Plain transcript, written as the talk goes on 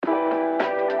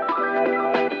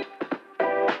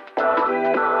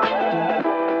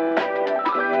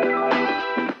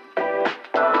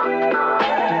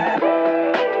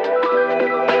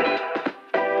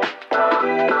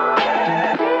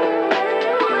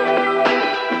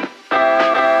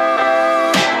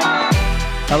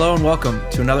Hello and welcome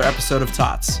to another episode of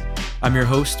TOTS. I'm your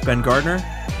host, Ben Gardner.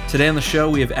 Today on the show,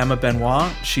 we have Emma Benoit.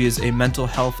 She is a mental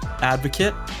health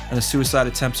advocate and a suicide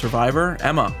attempt survivor.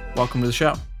 Emma, welcome to the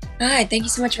show. Hi, thank you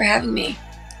so much for having me.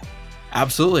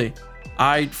 Absolutely.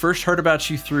 I first heard about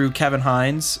you through Kevin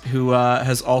Hines, who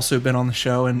has also been on the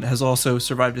show and has also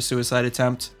survived a suicide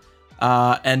attempt,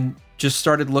 and just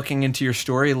started looking into your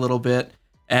story a little bit.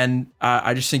 And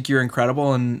I just think you're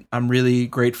incredible, and I'm really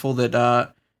grateful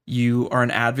that you are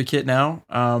an advocate now.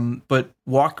 But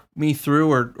walk me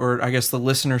through, or I guess the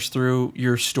listeners through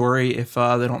your story if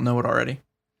they don't know it already.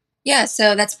 Yeah,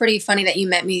 so that's pretty funny that you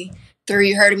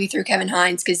heard of me through Kevin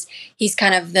Hines, because he's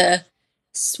kind of the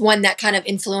one that kind of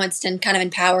influenced and kind of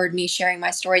empowered me sharing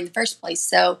my story in the first place.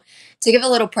 So to give a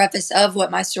little preface of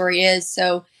what my story is,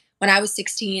 so when I was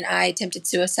 16, I attempted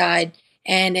suicide,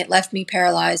 and it left me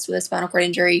paralyzed with a spinal cord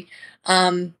injury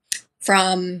from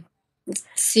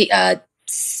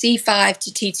C5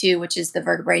 to T2, which is the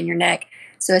vertebrae in your neck.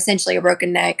 So essentially a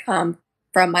broken neck from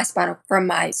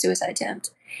my suicide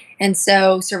attempt. And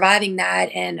so surviving that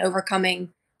and overcoming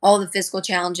all the physical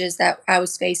challenges that I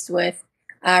was faced with,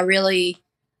 I really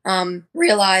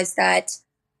realized that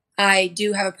I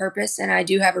do have a purpose and I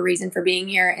do have a reason for being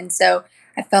here. And so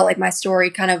I felt like my story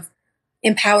kind of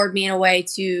empowered me in a way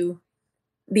to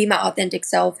be my authentic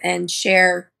self and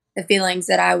share the feelings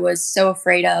that I was so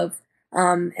afraid of,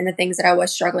 and the things that I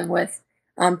was struggling with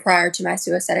prior to my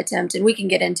suicide attempt. And we can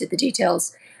get into the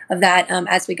details of that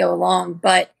as we go along.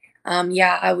 But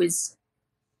I was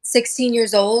 16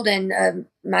 years old, and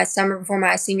my summer before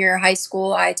my senior year of high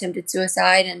school, I attempted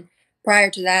suicide. And prior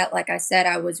to that, like I said,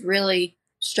 I was really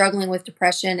struggling with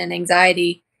depression and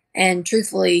anxiety, and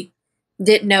truthfully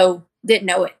didn't know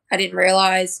it. I didn't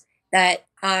realize that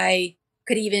I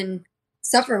could even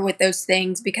suffer with those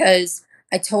things, because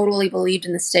I totally believed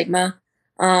in the stigma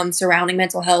surrounding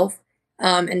mental health,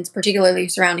 and particularly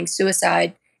surrounding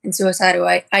suicide and suicidal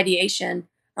ideation,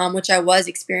 which I was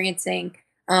experiencing.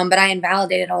 But I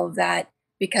invalidated all of that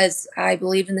because I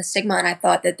believed in the stigma, and I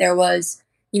thought that there was,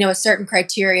 a certain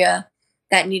criteria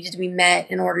that needed to be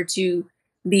met in order to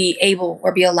be able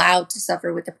or be allowed to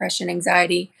suffer with depression,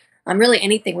 anxiety, really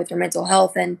anything with your mental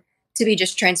health. And to be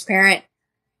just transparent,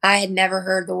 I had never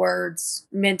heard the words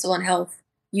mental and health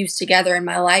used together in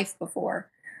my life before.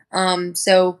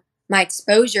 So my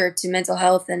exposure to mental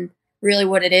health and really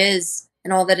what it is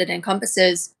and all that it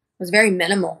encompasses was very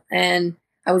minimal. And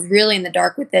I was really in the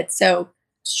dark with it. So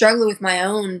struggling with my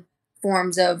own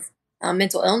forms of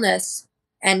mental illness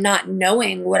and not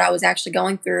knowing what I was actually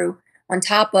going through, on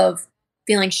top of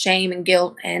feeling shame and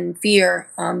guilt and fear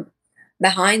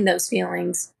behind those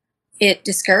feelings, it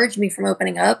discouraged me from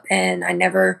opening up, and I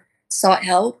never sought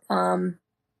help.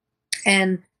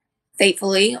 And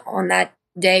faithfully, on that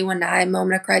day when my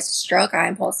moment of crisis struck, I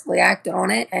impulsively acted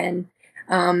on it and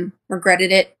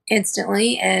regretted it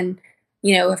instantly. And,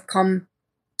 have come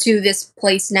to this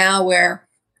place now where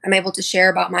I'm able to share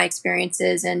about my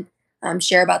experiences and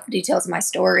share about the details of my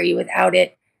story without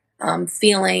it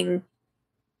feeling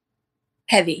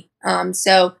heavy.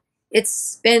 So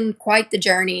it's been quite the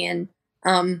journey, and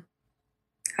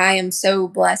I am so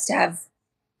blessed to have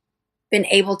been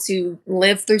able to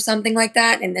live through something like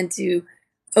that and then to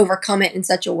overcome it in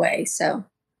such a way. So,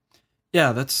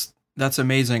 yeah, that's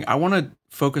amazing. I want to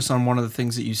focus on one of the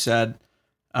things that you said,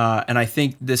 and I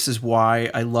think this is why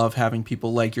I love having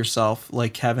people like yourself,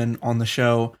 like Kevin, on the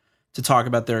show to talk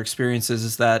about their experiences.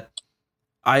 Is that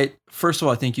first of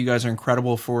all, I think you guys are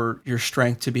incredible for your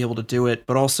strength to be able to do it,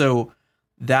 but also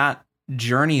that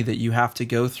journey that you have to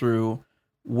go through,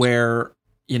 where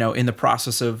in the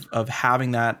process of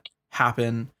having that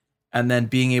happen and then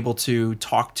being able to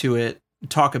talk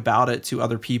about it to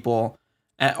other people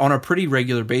on a pretty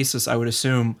regular basis, I would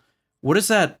assume. What does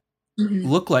that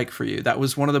look like for you? That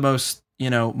was one of the most,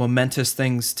 momentous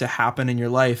things to happen in your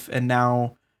life. And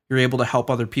now you're able to help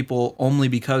other people only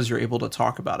because you're able to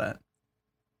talk about it.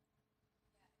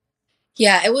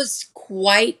 Yeah, it was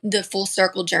quite the full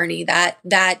circle journey.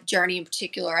 That journey in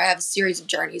particular, I have a series of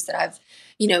journeys that I've,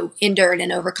 endured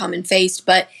and overcome and faced.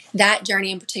 But that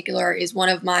journey in particular is one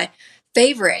of my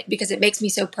favorite, because it makes me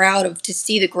so proud to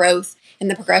see the growth and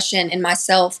the progression in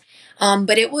myself.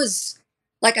 But it was,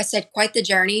 like I said, quite the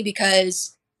journey,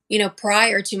 because,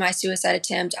 prior to my suicide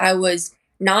attempt, I was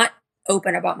not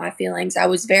open about my feelings. I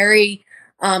was very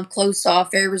closed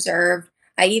off, very reserved.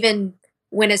 I even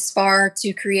went as far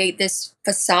to create this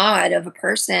facade of a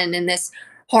person and this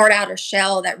hard outer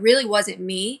shell that really wasn't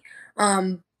me.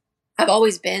 I've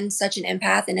always been such an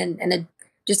empath and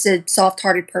just a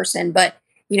soft-hearted person, but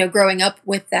growing up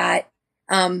with that,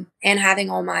 and having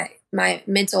all my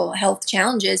mental health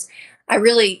challenges, I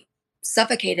really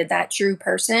suffocated that true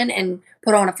person and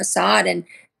put on a facade and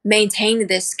maintained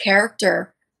this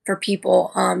character for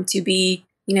people, to be,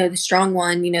 the strong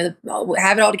one,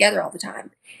 have it all together all the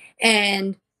time.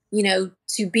 And,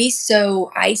 to be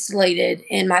so isolated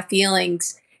in my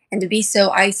feelings and to be so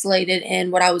isolated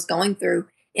in what I was going through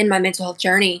in my mental health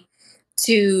journey,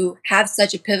 to have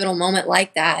such a pivotal moment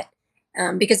like that,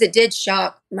 because it did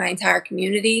shock my entire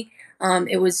community.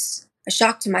 It was a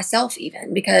shock to myself,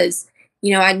 even because,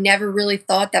 I never really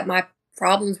thought that my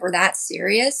problems were that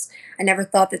serious. I never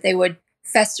thought that they would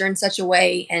fester in such a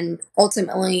way and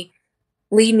ultimately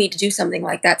lead me to do something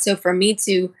like that. So for me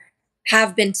to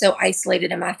have been so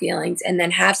isolated in my feelings and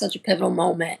then have such a pivotal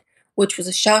moment, which was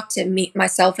a shock to me,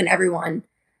 myself, and everyone,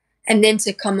 and then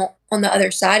to come on the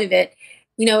other side of it,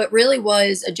 it really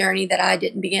was a journey that I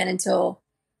didn't begin until,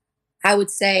 I would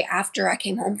say, after I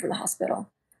came home from the hospital.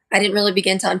 I didn't really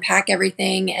begin to unpack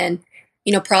everything and,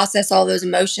 process all those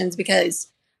emotions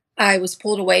because I was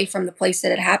pulled away from the place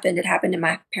that it happened. It happened in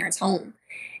my parents' home.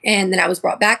 And then I was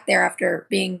brought back there after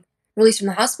being released from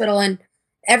the hospital, and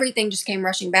everything just came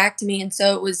rushing back to me. And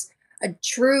so it was a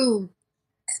true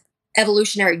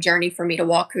evolutionary journey for me to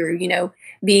walk through,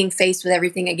 being faced with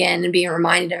everything again and being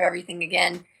reminded of everything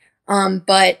again.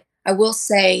 But I will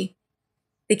say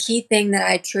the key thing that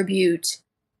I attribute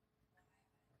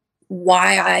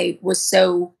why I was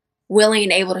so willing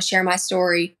and able to share my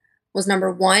story was,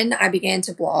 number one, I began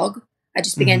to blog. I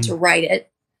just began Hmm. to write it.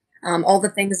 All the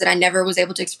things that I never was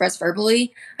able to express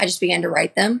verbally, I just began to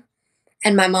write them.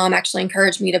 And my mom actually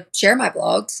encouraged me to share my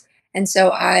blogs. And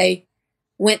so I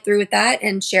went through with that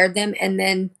and shared them. And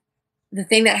then the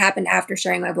thing that happened after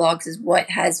sharing my blogs is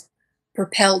what has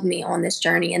propelled me on this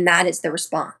journey. And that is the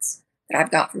response that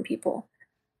I've got from people.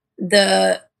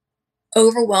 The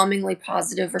overwhelmingly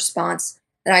positive response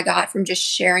that I got from just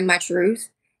sharing my truth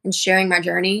and sharing my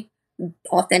journey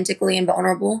authentically and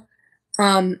vulnerable.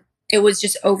 Um, it was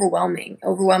just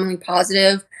overwhelmingly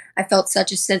positive. I felt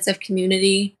such a sense of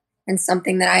community and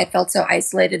something that I had felt so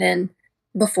isolated in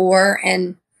before.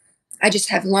 And I just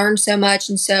have learned so much.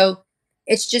 And so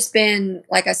it's just been,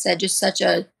 like I said, just such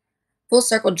a full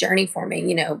circle journey for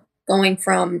me, going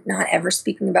from not ever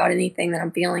speaking about anything that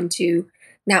I'm feeling to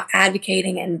now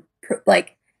advocating and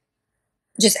like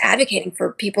just advocating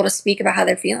for people to speak about how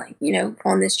they're feeling,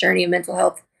 on this journey of mental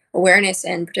health awareness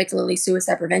and particularly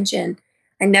suicide prevention.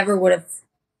 I never would have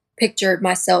pictured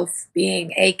myself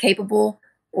being A, capable,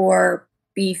 or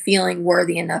B, feeling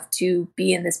worthy enough to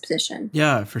be in this position.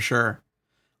 Yeah, for sure.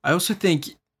 I also think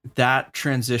that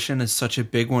transition is such a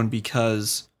big one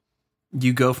because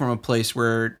you go from a place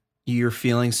where you're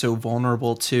feeling so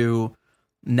vulnerable to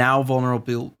now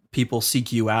vulnerable people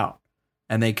seek you out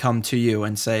and they come to you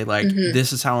and say like, Hmm.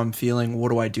 this is how I'm feeling.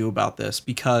 What do I do about this?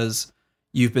 Because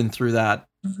you've been through that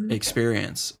Hmm.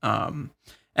 experience.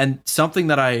 And something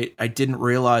that I didn't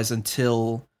realize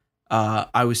until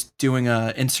I was doing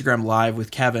a Instagram live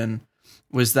with Kevin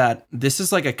was that this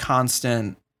is like a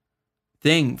constant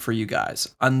thing for you guys.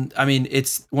 I mean,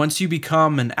 it's once you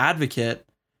become an advocate,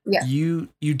 Yeah.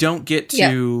 you don't get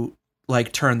Yeah. to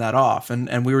like turn that off.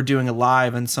 And we were doing a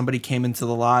live, and somebody came into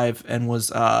the live and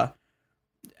was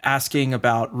asking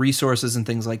about resources and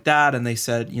things like that. And they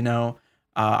said,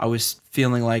 I was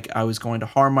feeling like I was going to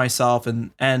harm myself,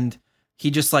 and he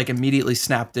just like immediately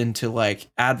snapped into like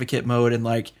advocate mode and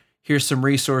like, here's some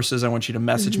resources. I want you to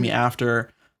message me Hmm. after.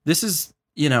 This is,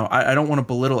 I don't want to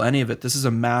belittle any of it. This is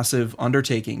a massive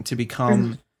undertaking to Hmm.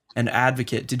 become an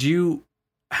advocate. Did you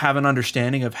have an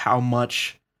understanding of how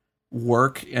much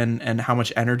work and how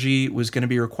much energy was going to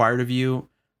be required of you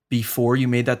before you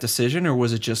made that decision, or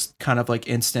was it just kind of like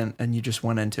instant and you just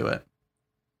went into it?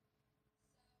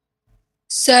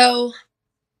 So,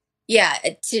 yeah,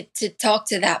 to talk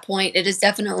to that point, it is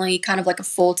definitely kind of like a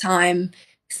full-time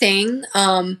thing.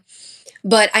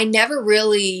 But I never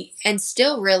really, and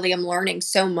still really am learning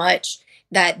so much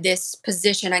that this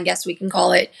position, I guess we can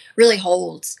call it, really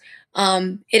holds.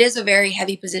 It is a very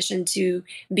heavy position to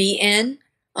be in.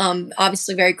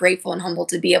 Obviously, very grateful and humble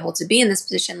to be able to be in this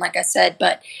position, like I said,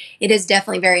 but it is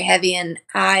definitely very heavy. And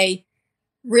I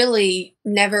really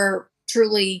never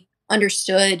truly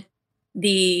understood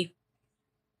the,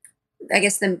 I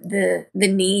guess, the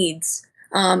needs.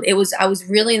 I was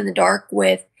really in the dark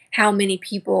with how many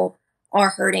people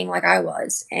are hurting like I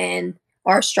was and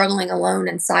are struggling alone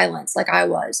in silence like I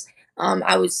was.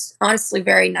 I was honestly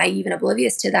very naive and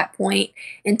oblivious to that point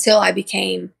until I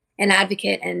became an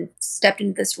advocate and stepped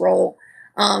into this role.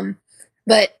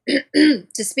 But to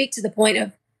speak to the point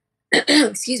of,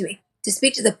 excuse me, to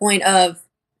speak to the point of,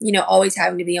 always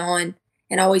having to be on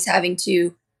and always having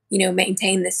to,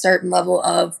 maintain this certain level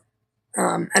of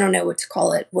I don't know what to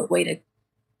call it, what way to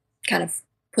kind of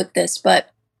put this,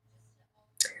 but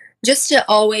just to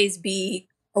always be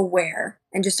aware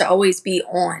and just to always be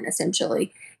on,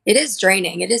 essentially. It is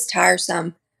draining, it is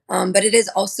tiresome, but it is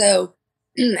also,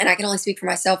 and I can only speak for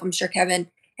myself, I'm sure Kevin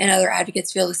and other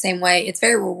advocates feel the same way. It's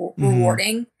very Hmm.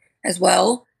 rewarding as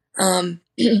well. Um,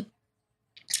 and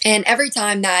every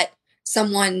time that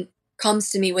someone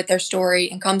comes to me with their story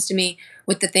and comes to me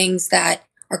with the things that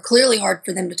are clearly hard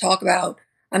for them to talk about,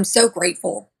 I'm so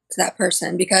grateful to that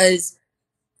person because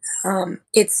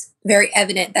it's very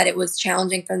evident that it was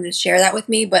challenging for them to share that with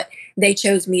me, but they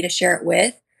chose me to share it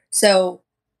with. So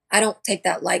I don't take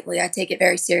that lightly. I take it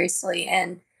very seriously.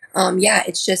 And yeah,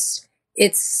 it's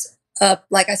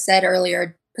like I said earlier,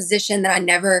 a position that I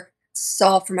never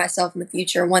saw for myself in the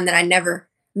future, one that I never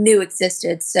knew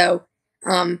existed. So,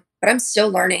 but I'm still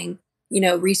learning,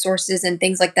 resources and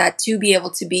things like that to be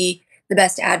able to be the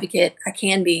best advocate I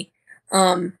can be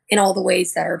in all the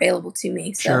ways that are available to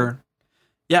me. So, Sure.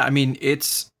 Yeah, I mean, it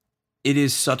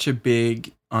is such a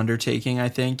big undertaking, I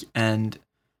think, and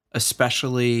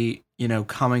especially,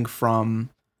 coming from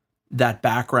that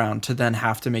background to then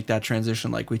have to make that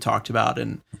transition like we talked about,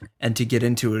 and to get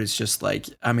into it is just like,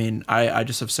 I mean, I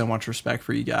just have so much respect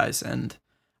for you guys. And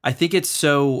I think it's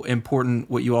so important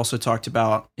what you also talked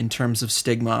about in terms of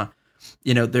stigma.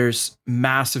 There's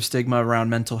massive stigma around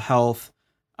mental health.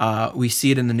 We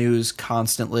see it in the news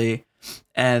constantly.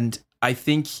 And I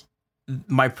think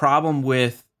my problem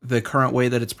with the current way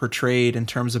that it's portrayed in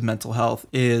terms of mental health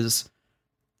is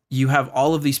you have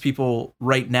all of these people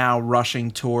right now rushing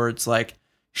towards like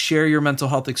share your mental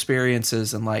health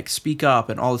experiences and like speak up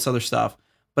and all this other stuff.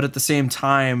 But at the same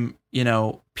time,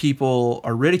 people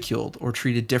are ridiculed or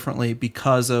treated differently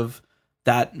because of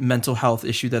that mental health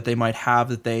issue that they might have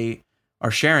that they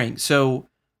are sharing. So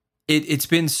it's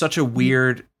been such a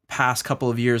weird past couple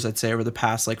of years, I'd say over the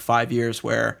past like 5 years,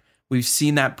 where we've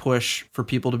seen that push for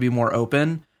people to be more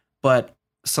open, but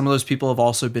some of those people have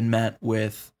also been met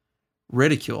with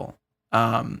ridicule.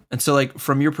 And so, like,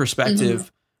 from your mhm.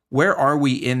 perspective, where are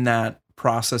we in that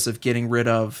process of getting rid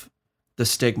of the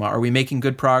stigma? Are we making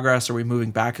good progress? Are we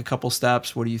moving back a couple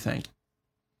steps? What do you think?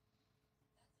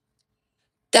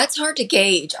 That's hard to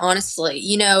gauge, honestly.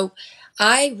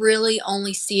 I really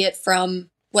only see it from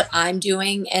what I'm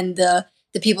doing and the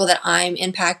people that I'm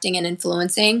impacting and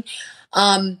influencing.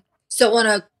 So on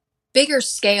a bigger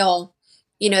scale,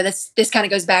 this kind of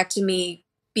goes back to me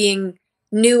being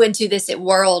new into this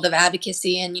world of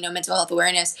advocacy and mental health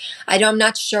awareness. I'm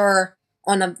not sure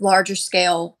on a larger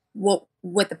scale what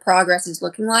the progress is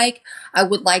looking like. I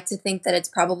would like to think that it's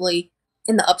probably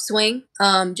in the upswing,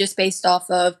 just based off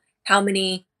of how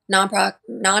many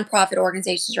nonprofit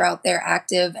organizations are out there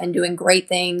active and doing great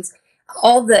things.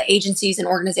 All the agencies and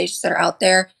organizations that are out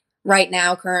there right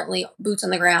now, currently boots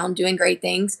on the ground, doing great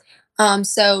things.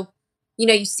 So,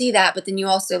 you see that, but then you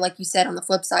also, like you said, on the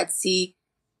flip side, see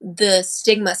the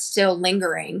stigma still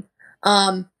lingering.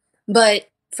 But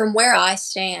from where I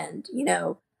stand,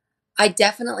 I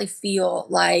definitely feel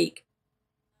like,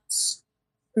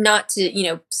 not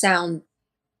to, sound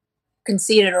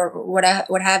conceited or what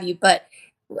have you, but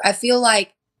I feel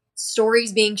like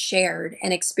stories being shared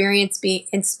and experiences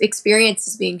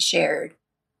being shared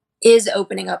is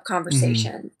opening up Hmm.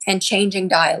 conversation and changing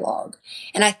dialogue.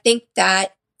 And I think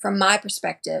that, from my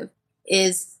perspective,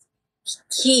 is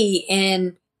key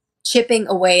in chipping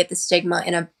away at the stigma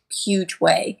in a huge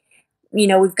way.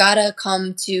 We've got to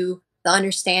come to the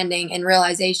understanding and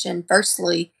realization,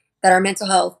 firstly, that our mental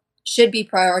health should be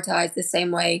prioritized the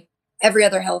same way every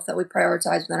other health that we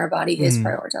prioritize within our body is Hmm.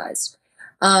 prioritized.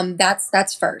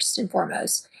 That's first and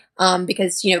foremost.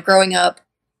 Because growing up,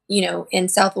 in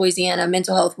South Louisiana,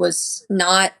 mental health was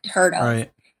not heard of.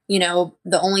 Right.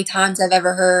 The only times I've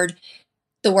ever heard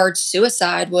the word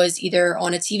suicide was either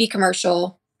on a TV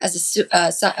commercial as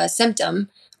a symptom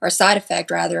or a side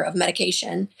effect, rather, of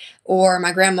medication, or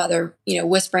my grandmother,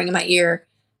 whispering in my ear,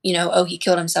 oh, he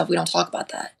killed himself. We don't talk about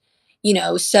that.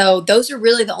 So those are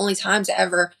really the only times I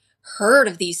ever heard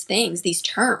of these things, these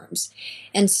terms.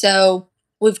 And so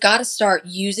we've got to start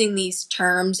using these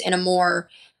terms in a more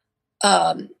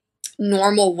um,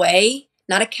 normal way,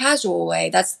 not a casual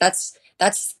way. That's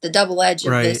the double edge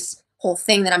of Right. this whole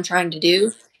thing that I'm trying to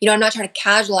do. I'm not trying to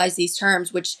casualize these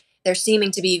terms, which they're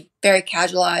seeming to be very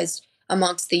casualized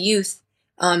amongst the youth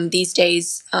these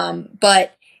days.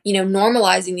 But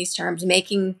normalizing these terms,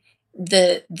 making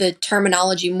the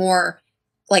terminology more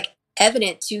like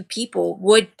evident to people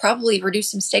would probably reduce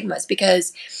some stigmas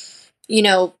because you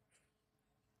know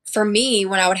for me,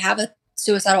 when I would have a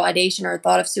suicidal ideation or a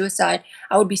thought of suicide,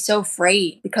 I would be so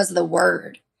afraid because of the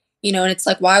word. and it's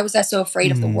like, why was I so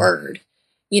afraid of the Mhm. word?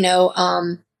 You know,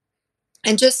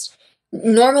 and just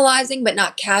normalizing but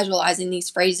not casualizing these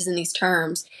phrases and these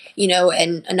terms.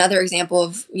 And another example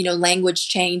of, language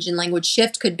change and language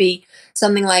shift could be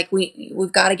something like,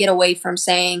 we've got to get away from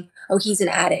saying, oh, he's an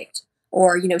addict,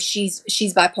 or, she's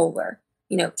bipolar,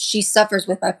 she suffers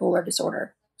with bipolar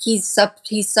disorder, he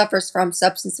suffers from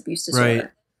substance abuse Right.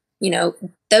 disorder. you know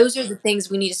those are the things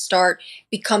we need to start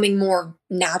becoming more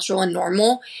natural and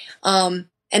normal. And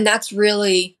that's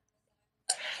really,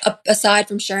 aside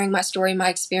from sharing my story, my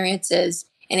experiences,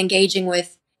 and engaging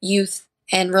with youth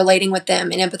and relating with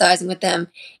them and empathizing with them,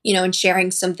 and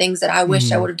sharing some things that I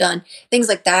wish I would Mhm. have done, things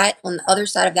like that. On the other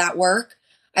side of that work,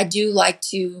 I do like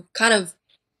to kind of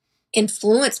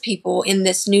influence people in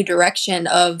this new direction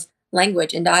of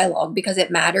language and dialogue because it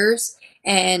matters.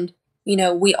 And,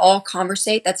 we all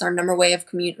conversate. That's our number one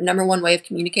way of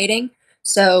communicating.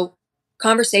 So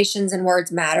conversations and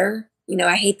words matter.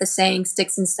 I hate the saying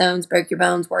sticks and stones break your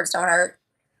bones, words don't hurt.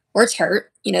 Words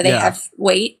hurt. They Yeah, have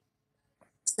weight.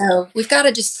 So we've got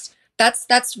to just,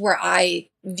 that's where I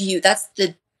view, that's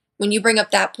the, when you bring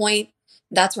up that point,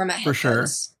 that's where my for head sure.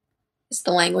 goes. It's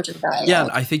the language and Yeah, and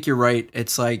dialogue. I think you're right.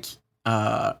 It's like,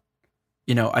 uh,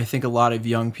 I think a lot of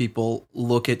young people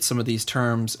look at some of these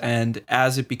terms, and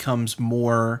as it becomes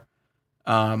more,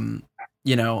 um,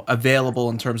 available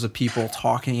in terms of people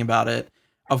talking about it,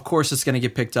 of course, it's going to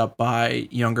get picked up by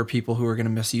younger people who are going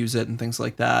to misuse it and things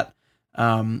like that.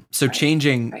 So Right.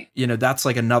 changing, Right. that's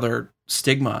like another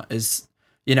stigma is,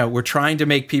 we're trying to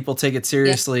make people take it Yeah.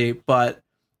 seriously, but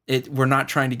we're not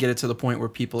trying to get it to the point where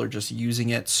people are just using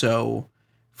it so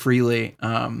freely.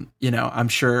 I'm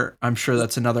sure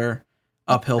that's another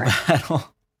uphill Right.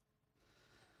 battle.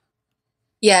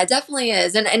 Yeah, it definitely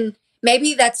is. And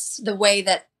maybe that's the way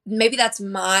that, maybe that's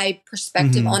my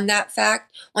perspective Hmm. on that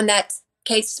fact, on that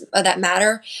case, that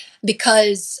matter,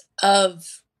 because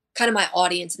of kind of my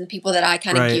audience and the people that I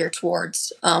kind of Right. gear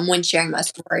towards, when sharing my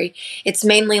story. It's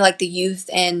mainly like the youth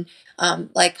and,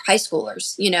 like high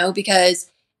schoolers, because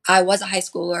I was a high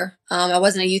schooler. I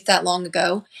wasn't a youth that long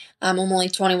ago. I'm only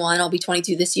 21. I'll be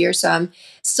 22 this year. So I'm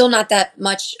still not that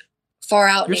much far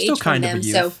out in You're still age from kind of a them.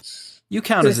 So youth. You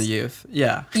count as a there's, youth.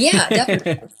 Yeah. yeah,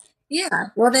 definitely. Yeah.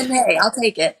 Well, then, hey, I'll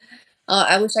take it.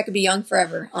 I wish I could be young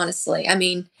forever, honestly. I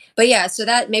mean, but yeah, so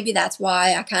that maybe that's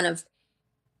why I kind of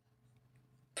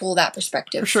pull that For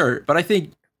perspective. sure. But I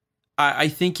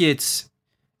think it's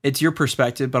your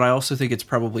perspective, but I also think it's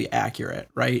probably accurate,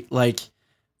 right? Like,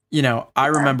 I Yeah.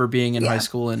 remember being in high Yeah.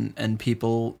 school and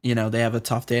people, they have a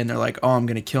tough day and they're like, "Oh, I'm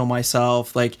going to kill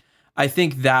myself." Like, I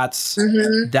think that's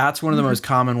Hmm. that's one of the Hmm. most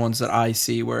common ones that I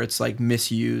see where it's like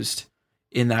misused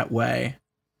in that way.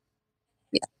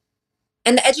 Yeah.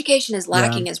 And the education is Yeah.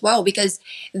 lacking as well because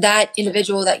that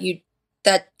individual that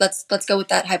let's go with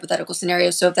that hypothetical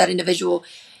scenario. So if that individual,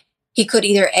 he could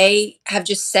either A, have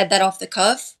just said that off the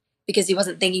cuff because he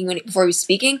wasn't thinking before he was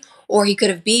speaking, or he could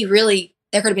have B, really,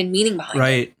 there could have been meaning behind it,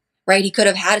 Right. right? He could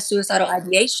have had a suicidal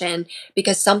ideation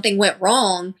because something went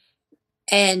wrong,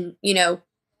 and,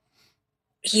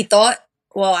 he thought,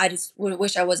 well, I just would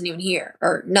wish I wasn't even here,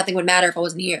 or nothing would matter if I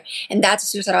wasn't here. And that's a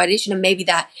suicidal ideation. And maybe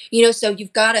that, so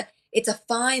you've got to, it's a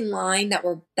fine line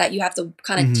that you have to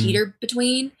kind of Mhm. teeter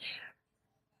between,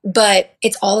 but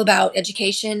it's all about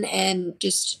education and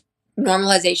just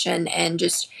normalization and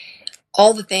just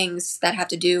all the things that have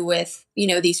to do with,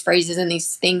 these phrases and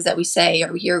these things that we say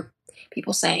or we hear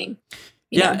people saying,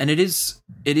 you Yeah, know. and it is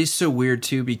so weird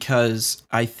too because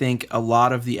I think a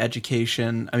lot of the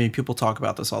education, I mean, people talk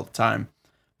about this all the time,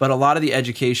 but a lot of the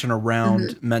education Hmm.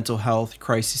 around mental health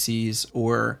crises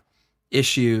or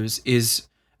issues is,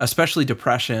 especially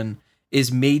depression,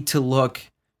 is made to look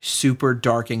super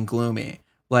dark and gloomy.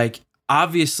 Like,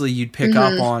 obviously you'd pick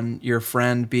up Hmm. on your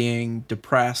friend being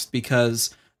depressed because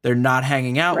they're not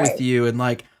hanging out with Right. you and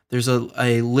like there's a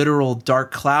literal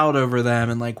dark cloud over them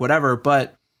and like whatever,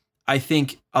 but I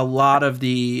think a lot of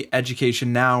the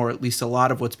education now, or at least a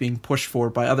lot of what's being pushed for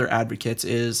by other advocates,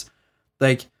 is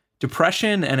like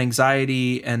depression and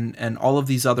anxiety and all of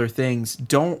these other things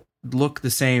don't look the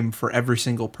same for every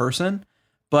single person,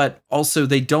 but also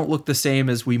they don't look the same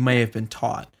as we may have been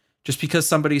taught. Just because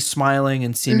somebody's smiling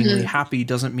and seemingly Hmm. happy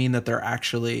doesn't mean that they're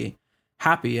actually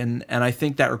happy. And I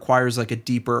think that requires like a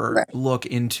deeper Right. look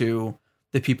into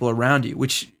the people around you,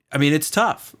 which I mean, it's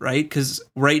tough, right? Because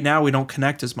right now we don't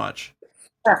connect as much.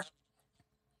 Yeah.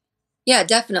 Yeah,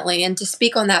 definitely. And to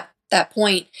speak on that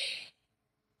point,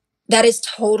 that is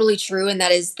totally true, and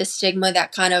that is the stigma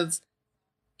that kind of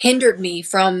hindered me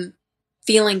from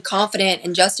feeling confident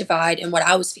and justified in what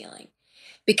I was feeling.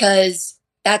 Because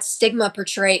that stigma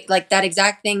portray like that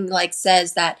exact thing like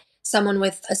says that someone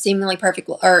with a seemingly perfect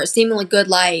or a seemingly good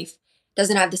life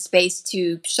doesn't have the space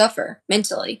to suffer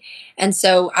mentally. And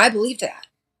so I believed that.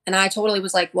 And I totally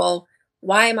was like, well,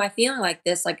 why am I feeling like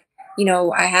this? Like,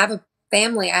 I have a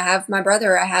family, I have my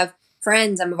brother, I have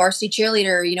friends, I'm a varsity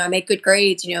cheerleader, I make good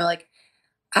grades, like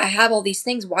I have all these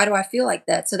things. Why do I feel like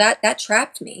that? So that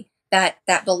trapped me, that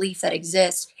belief that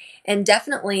exists. And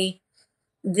definitely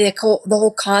the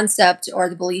whole concept or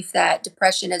the belief that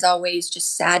depression is always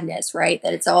just sadness, right?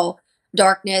 That it's all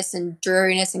darkness and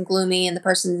dreariness and gloomy, and the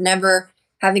person's never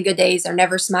having good days. They're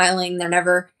never smiling. They're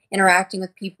never interacting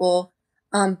with people.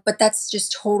 But that's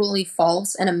just totally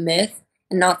false and a myth,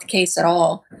 and not the case at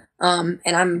all. And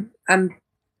I'm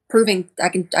proving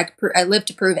I live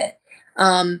to prove it.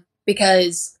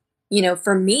 Because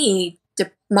for me,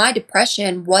 my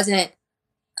depression wasn't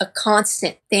a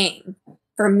constant thing.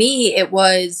 For me, it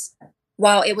was,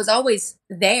 while it was always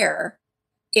there,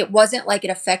 it wasn't like it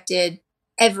affected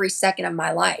every second of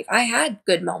my life. I had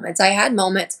good moments. I had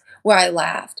moments where I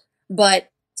laughed. But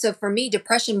so for me,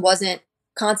 depression wasn't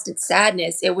constant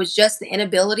sadness. It was just the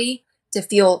inability to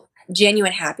feel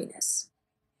genuine happiness.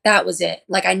 That was it.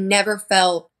 Like I never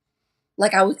felt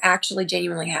like I was actually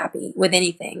genuinely happy with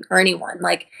anything or anyone.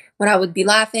 Like when I would be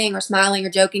laughing or smiling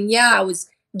or joking, yeah, I was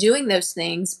doing those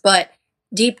things, but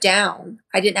deep down,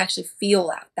 I didn't actually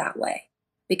feel that way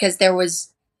because there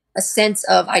was a sense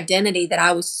of identity that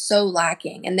I was so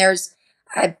lacking. And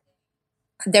I,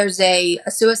 there's a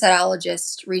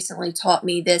suicidologist recently taught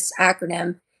me this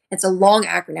acronym. It's a long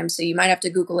acronym, so you might have to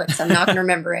Google it because I'm not going to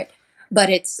remember it. But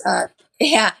it's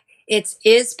yeah, it's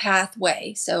is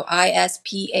pathway. So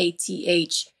ISPATHWAY,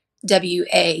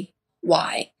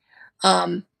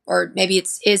 or maybe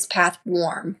it's is path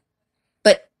warm.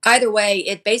 But either way,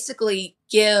 it basically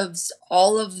gives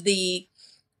all of the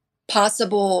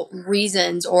possible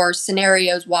reasons or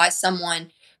scenarios why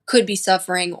someone could be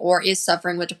suffering or is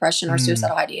suffering with depression or Mm,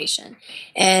 suicidal ideation.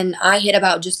 And I hit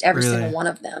about just every single really? one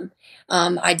of them.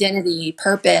 Identity,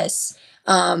 purpose,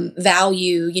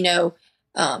 value,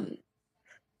 um,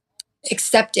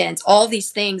 acceptance, all these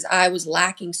things I was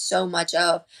lacking so much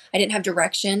of. I didn't have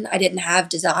direction. I didn't have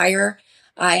desire.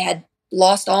 I had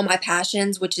lost all my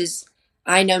passions, which is,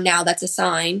 I know now that's a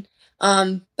sign.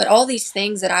 But all these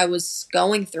things that I was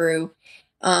going through,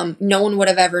 no one would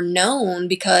have ever known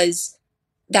because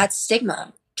that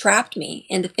stigma trapped me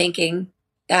into thinking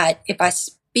that if I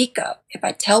speak up, if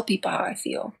I tell people how I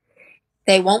feel,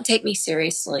 they won't take me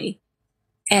seriously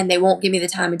and they won't give me the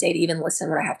time of day to even listen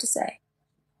to what I have to say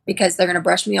because they're going to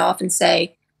brush me off and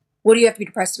say, "What do you have to be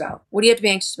depressed about? What do you have to be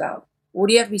anxious about? What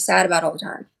do you have to be sad about all the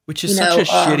time?" Which is You such a know,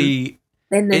 shitty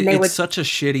and then they it's would, such a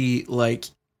shitty like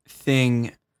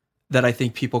thing that I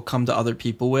think people come to other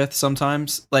people with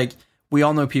sometimes. Like we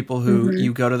all know people who hmm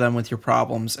you go to them with your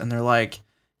problems and they're like,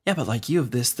 "Yeah, but like you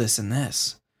have this, this, and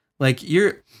this." Like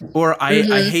you're or I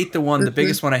hmm hate the hmm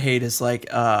biggest one I hate is like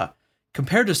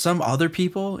compared to some other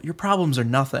people, your problems are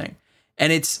nothing.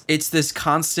 And it's this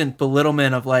constant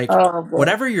belittlement of like oh boy,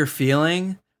 whatever you're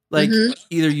feeling, like hmm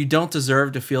either you don't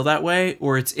deserve to feel that way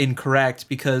or it's incorrect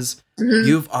because hmm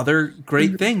you have other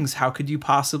great hmm things. How could you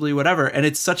possibly whatever? And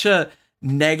it's such a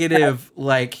negative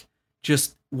like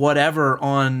just whatever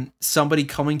on somebody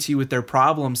coming to you with their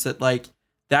problems that like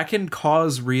that can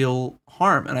cause real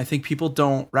harm, and I think people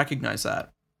don't recognize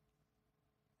that.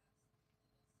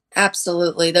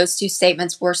 Absolutely. Those two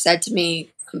statements were said to me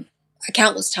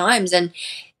countless times, and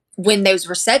when those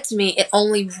were said to me, it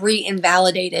only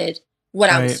re-invalidated what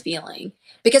I was Right. feeling.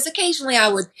 Because occasionally I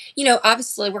would,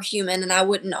 obviously we're human and I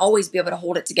wouldn't always be able to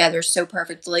hold it together so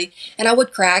perfectly. And I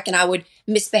would crack and I would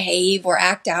misbehave or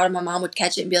act out, and my mom would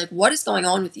catch it and be like, "What is going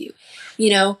on with you?" You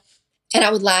know, and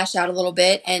I would lash out a little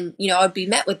bit, and I would be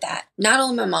met with that. Not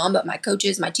only my mom, but my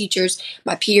coaches, my teachers,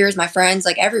 my peers, my friends,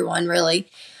 like everyone really,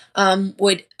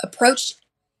 would approach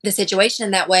the situation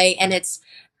in that way. And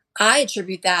I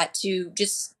attribute that to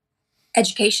just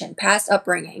education, past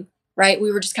upbringing, right?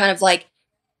 We were just kind of like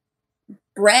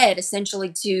bred essentially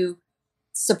to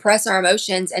suppress our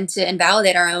emotions and to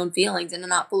invalidate our own feelings and to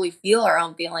not fully feel our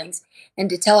own feelings and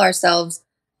to tell ourselves,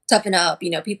 toughen up,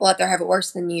 people out there have it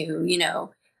worse than you,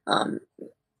 um,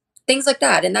 things like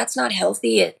that. And that's not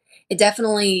healthy. It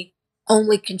definitely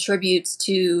only contributes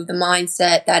to the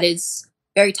mindset that is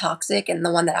very toxic and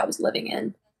the one that I was living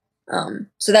in.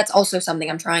 So that's also something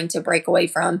I'm trying to break away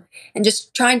from and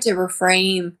just trying to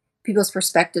reframe people's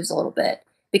perspectives a little bit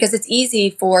because it's easy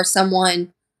for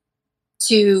someone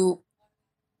to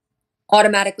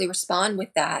automatically respond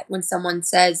with that when someone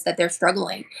says that they're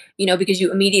struggling, because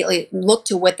you immediately look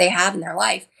to what they have in their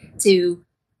life to,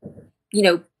 you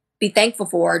know, be thankful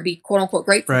for, be quote unquote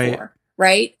grateful Right. for,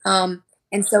 right?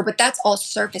 And so, but that's all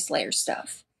surface layer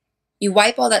stuff. You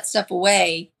wipe all that stuff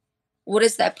away, what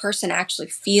is that person actually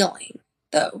feeling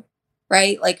though?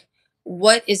 Right? Like,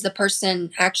 what is the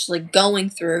person actually going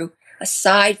through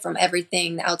aside from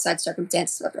everything, the outside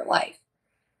circumstances of their life?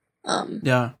 Yeah,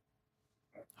 Yeah.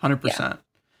 100%.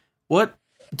 What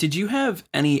did you have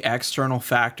any external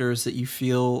factors that you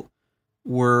feel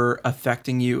were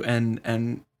affecting you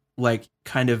and like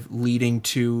kind of leading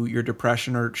to your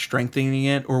depression or strengthening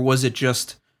it, or was it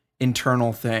just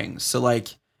internal things? So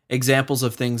like examples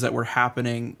of things that were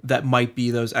happening that might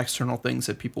be those external things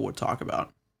that people would talk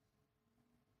about.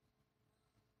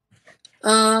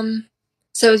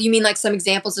 So you mean like some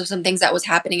examples of some things that was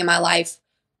happening in my life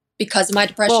because of my Well,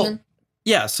 depression?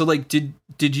 yeah, so like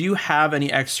did you have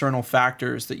any external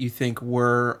factors that you think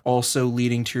were also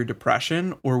leading to your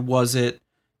depression, or was it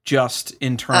just Ah,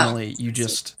 internally you I see.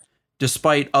 just,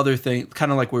 despite other things,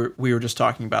 kind of like we were just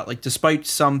talking about, like despite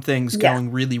some things Yeah,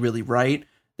 going really really right,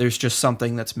 there's just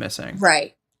something that's missing.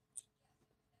 right.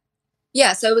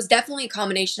 Yeah, so it was definitely a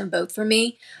combination of both for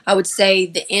me. I would say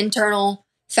the internal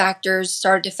factors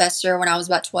started to fester when I was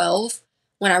about 12,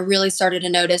 when I really started to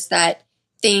notice that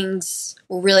things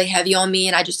were really heavy on me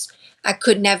and I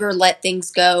could never let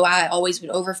things go. I always would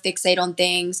overfixate on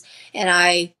things, and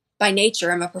I by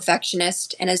nature am a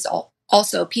perfectionist and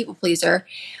also a people pleaser.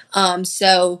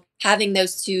 So having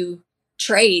those two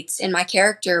traits in my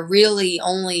character really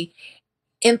only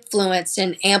influenced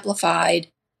and amplified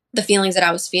the feelings that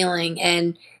I was feeling.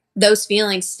 And those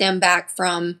feelings stem back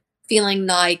from feeling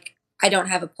like I don't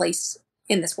have a place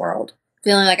in this world,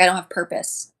 feeling like I don't have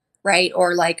purpose, right?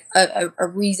 Or like a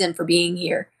reason for being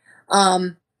here.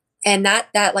 Um, and that,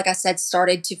 like I said,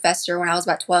 started to fester when I was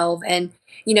about 12. And,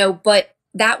 but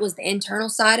that was the internal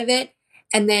side of it.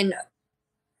 And then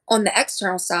on the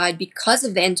external side, because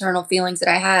of the internal feelings that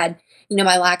I had,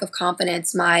 my lack of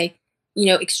confidence, my,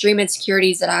 extreme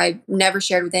insecurities that I never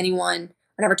shared with anyone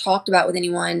or never talked about with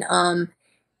anyone,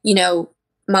 you know,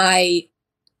 my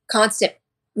constant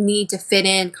need to fit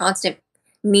in, constant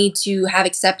need to have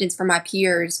acceptance from my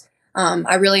peers.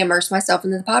 I really immersed myself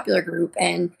into the popular group.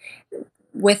 And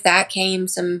with that came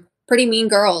some pretty mean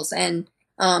girls. And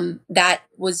that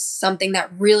was something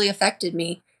that really affected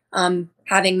me.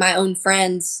 Having my own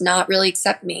friends not really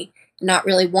accept me, not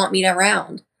really want me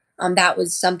around. That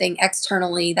was something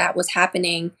externally that was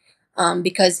happening,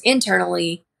 because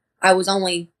internally I was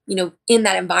only, in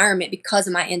that environment because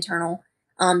of my internal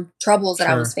troubles that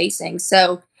I was Sure. facing.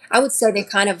 So I would say they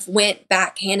kind of went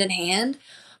back hand in hand.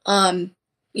 Um,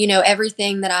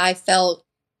 everything that I felt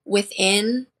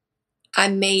within, I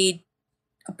made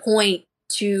a point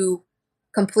to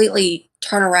completely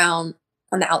turn around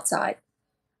on the outside.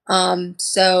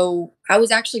 So I was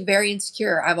actually very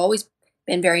insecure. I've always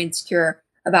been very insecure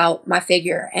about my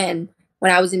figure. And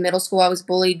when I was in middle school, I was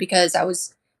bullied because I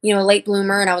was, a late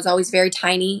bloomer and I was always very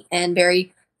tiny and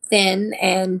very thin.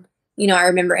 And, I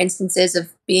remember instances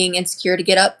of being insecure to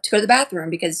get up to go to the bathroom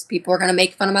because people were going to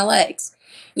make fun of my legs,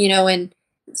 and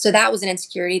so that was an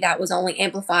insecurity that was only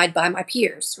amplified by my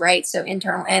peers, right? So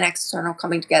internal and external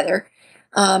coming together.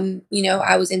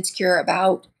 I was insecure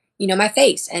about my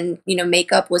face, and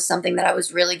makeup was something that I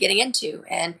was really getting into,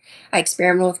 and I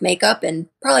experimented with makeup and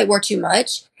probably wore too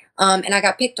much, and I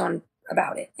got picked on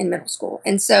about it in middle school.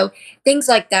 And so things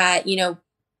like that,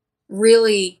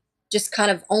 really just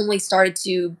kind of only started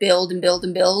to build and build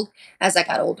and build as I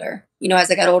got older.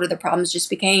 As I got older, the problems just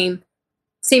became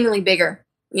seemingly bigger,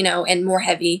 and more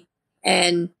heavy.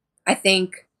 And I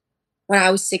think when I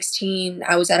was 16,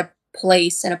 I was at a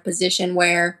place and a position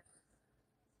where,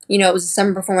 it was the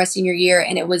summer before my senior year,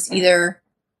 and it was either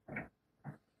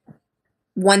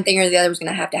one thing or the other was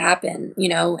going to have to happen,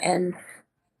 and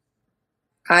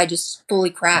I just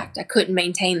fully cracked. I couldn't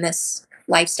maintain this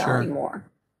lifestyle Sure. anymore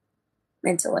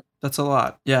mentally. That's a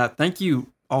lot. Yeah, thank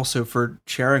you also for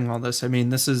sharing all this. I mean,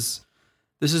 this is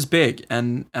big,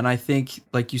 and I think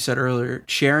like you said earlier,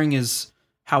 sharing is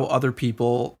how other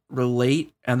people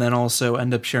relate and then also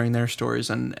end up sharing their stories,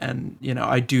 and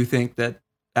I do think that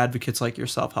advocates like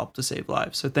yourself help to save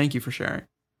lives. So thank you for sharing.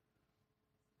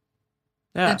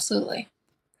 Yeah. Absolutely.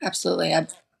 Absolutely.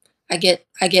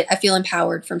 I feel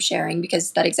empowered from sharing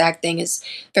because that exact thing is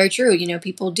very true.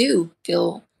 People do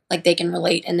feel like they can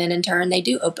relate, and then in turn they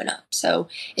do open up. So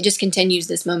it just continues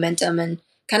this momentum and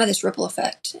kind of this ripple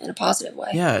effect in a positive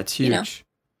way, Yeah, it's you know? huge.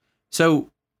 So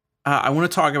I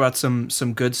want to talk about some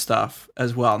good stuff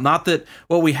as well. Not that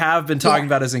what we have been talking Yeah.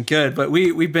 about isn't good, but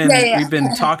we've Yeah, been yeah, we've been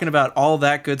yeah. talking about all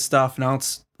that good stuff. Now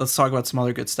let's talk about some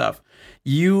other good stuff.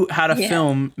 You had a Yeah.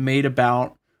 film made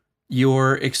about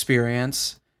your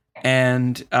experience,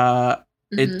 and Mhm.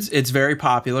 it's very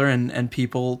popular, and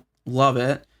people Love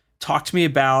it. Talk to me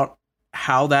about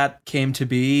how that came to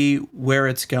be, where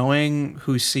it's going,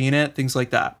 who's seen it, things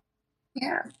like that.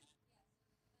 Yeah.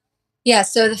 Yeah,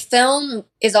 so the film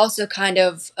is also kind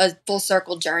of a full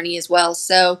circle journey as well.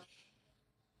 So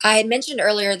I had mentioned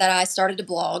earlier that I started a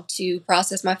blog to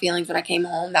process my feelings when I came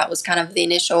home. That was kind of the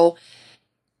initial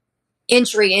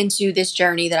entry into this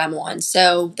journey that I'm on.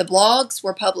 So the blogs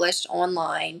were published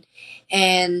online,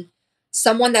 and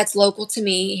someone that's local to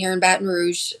me here in Baton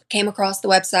Rouge came across the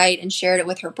website and shared it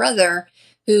with her brother,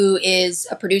 who is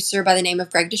a producer by the name of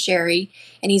Greg DeSherry,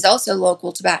 and he's also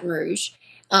local to Baton Rouge.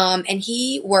 And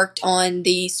he worked on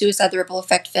the Suicide the Ripple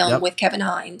Effect film Yep. with Kevin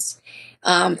Hines.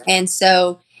 And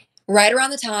so, right around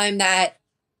the time that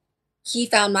he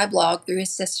found my blog through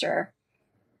his sister,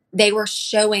 they were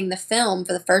showing the film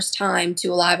for the first time to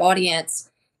a live audience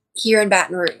here in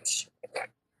Baton Rouge.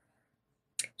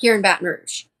 Here in Baton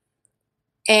Rouge.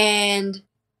 And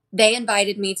they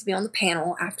invited me to be on the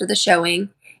panel after the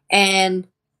showing. And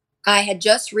I had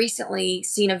just recently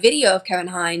seen a video of Kevin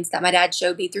Hines that my dad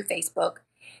showed me through Facebook.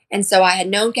 And so I had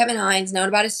known Kevin Hines, known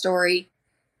about his story,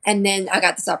 and then I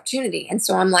got this opportunity. And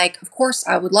so I'm like, of course,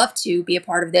 I would love to be a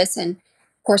part of this and,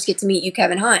 of course, get to meet you,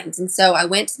 Kevin Hines. And so I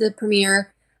went to the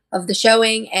premiere of the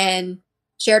showing and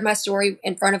shared my story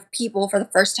in front of people for the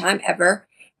first time ever.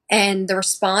 And the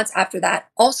response after that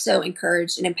also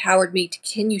encouraged and empowered me to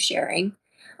continue sharing,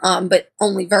 but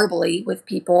only verbally with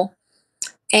people.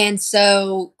 And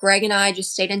so Greg and I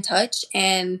just stayed in touch,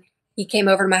 and he came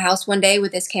over to my house one day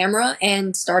with his camera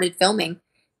and started filming.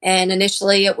 And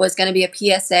initially it was going to be a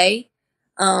PSA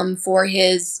for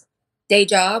his day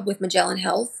job with Magellan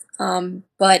Health,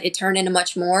 but it turned into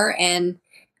much more. And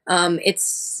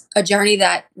it's a journey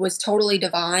that was totally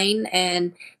divine,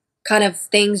 and kind of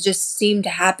things just seemed to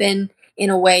happen in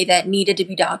a way that needed to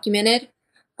be documented.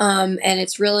 And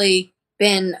it's really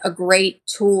been a great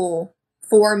tool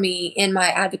for me in my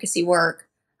advocacy work,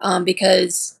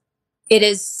 because it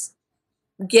is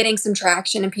getting some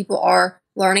traction and people are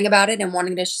learning about it and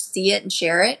wanting to see it and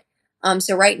share it.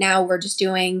 So right now we're just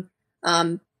doing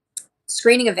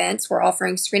screening events. We're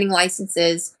offering screening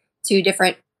licenses to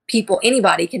different people.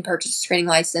 Anybody can purchase a screening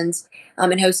license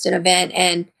and host an event.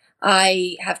 And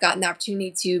I have gotten the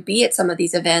opportunity to be at some of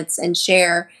these events and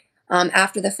share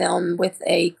after the film with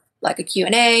a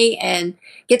Q&A, and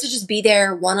get to just be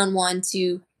there one-on-one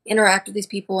to interact with these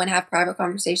people and have private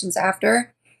conversations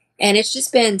after. And it's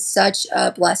just been such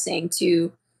a blessing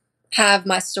to have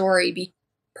my story be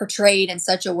portrayed in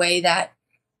such a way that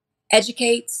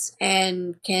educates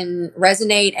and can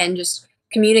resonate and just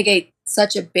communicate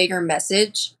such a bigger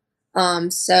message.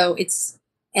 So it's,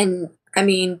 and I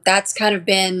mean, that's kind of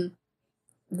been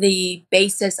the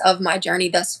basis of my journey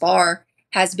thus far,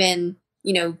 has been,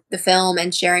 the film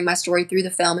and sharing my story through the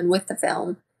film and with the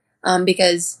film.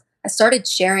 Because I started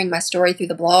sharing my story through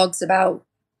the blogs about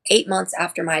 8 months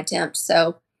after my attempt.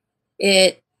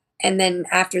 And then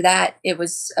after that, it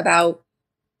was about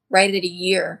right at a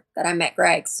year that I met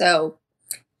Greg. So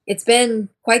it's been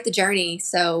quite the journey.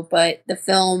 But the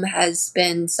film has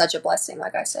been such a blessing,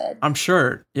 like I said. I'm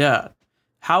sure. Yeah.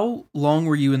 How long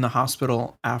were you in the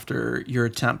hospital after your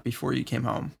attempt before you came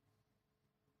home?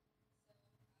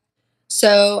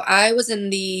 So I was in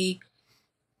the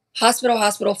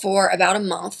hospital for about a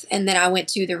month, and then I went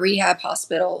to the rehab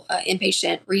hospital,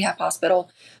 inpatient rehab hospital,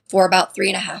 for about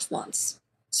 3.5 months.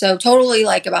 So totally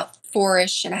like about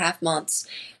 4.5 months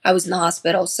I was in the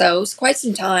hospital. So it was quite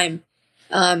some time.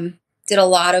 Did a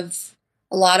lot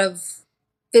of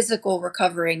physical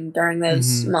recovering during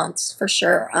those months, for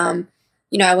sure.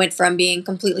 I went from being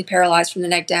completely paralyzed from the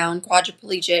neck down,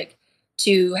 quadriplegic,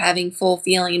 to having full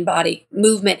feeling and body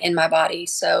movement in my body.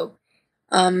 So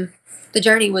the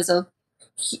journey was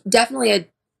definitely a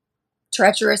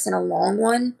treacherous and a long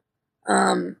one.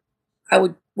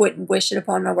 I wouldn't wish it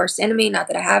upon my worst enemy. Not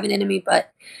that I have an enemy,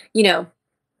 but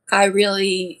I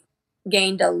really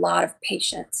gained a lot of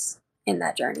patience in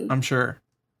that journey. I'm sure.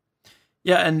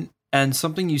 Yeah, and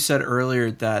something you said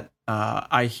earlier that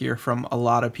I hear from a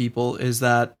lot of people is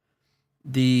that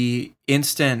the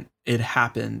instant it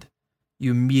happened, you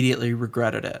immediately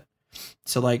regretted it.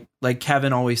 So like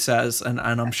Kevin always says, and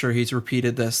I'm sure he's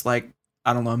repeated this I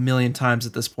don't know, 1 million times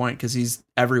at this point because he's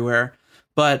everywhere,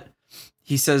 but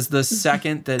he says the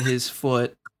second that his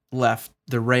foot left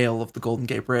the rail of the Golden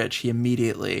Gate Bridge, he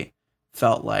immediately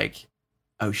felt like,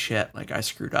 oh shit, like I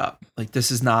screwed up. Like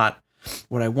this is not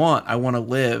what I want. I want to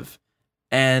live.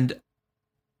 And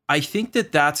I think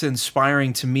that that's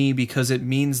inspiring to me because it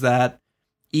means that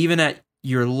even at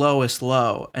your lowest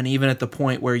low, and even at the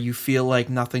point where you feel like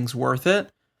nothing's worth it,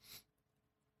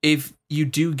 if you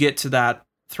do get to that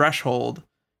threshold,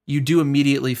 you do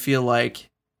immediately feel like,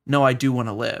 no, I do want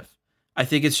to live. I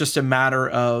think it's just a matter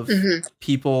of Hmm.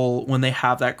 people, when they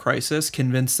have that crisis,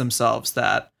 convince themselves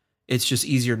that it's just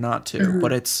easier not to.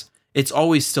 But Hmm. it's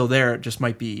always still there. It just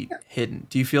might be hidden.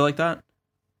 Do you feel like that?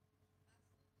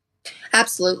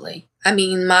 Absolutely. I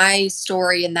mean, my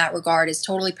story in that regard is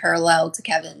totally parallel to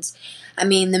Kevin's. I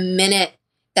mean, the minute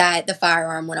that the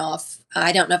firearm went off,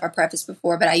 I don't know if I prefaced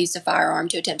before, but I used a firearm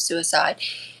to attempt suicide.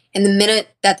 And the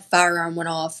minute that the firearm went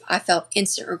off, I felt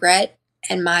instant regret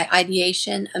and my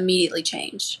ideation immediately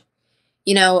changed.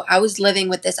 I was living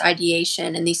with this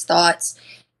ideation and these thoughts,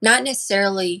 not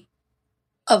necessarily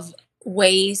of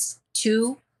ways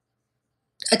to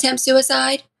attempt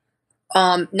suicide,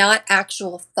 not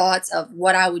actual thoughts of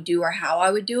what I would do or how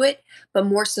I would do it, but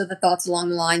more so the thoughts along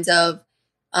the lines of,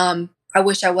 I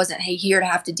wish I wasn't here to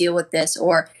have to deal with this,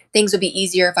 or things would be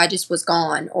easier if I just was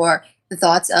gone, or the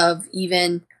thoughts of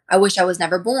even, I wish I was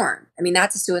never born. I mean,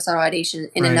 that's a suicidal ideation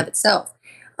in and of Right. itself.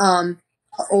 Um,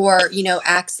 or,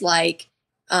 acts like,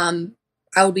 um,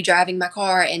 I would be driving my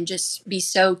car and just be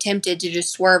so tempted to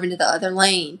just swerve into the other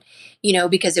lane,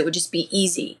 because it would just be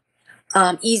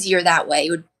easier that way.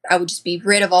 I would just be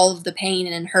rid of all of the pain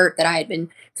and hurt that I had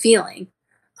been feeling.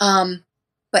 Um,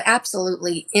 but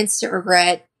absolutely, instant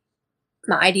regret.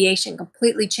 My ideation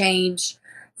completely changed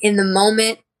in the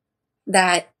moment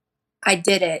that I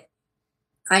did it.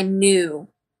 I knew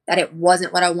that it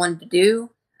wasn't what I wanted to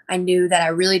do. I knew that I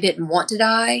really didn't want to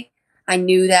die. I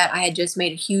knew that I had just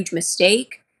made a huge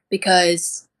mistake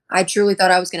because I truly thought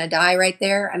I was going to die right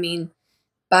there. I mean,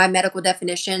 by medical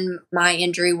definition, my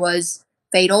injury was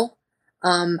fatal.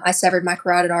 I severed my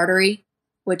carotid artery,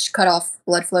 which cut off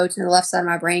blood flow to the left side of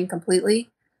my brain completely.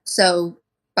 So,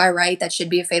 by right, that should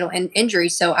be a fatal injury.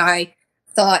 So, I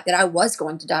thought that I was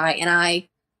going to die. And I,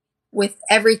 with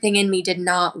everything in me, did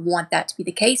not want that to be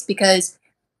the case because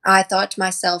I thought to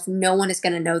myself, no one is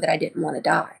going to know that I didn't want to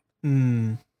die.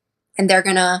 Mm, And they're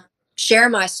going to share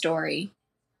my story,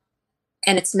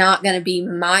 and it's not going to be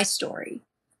my story.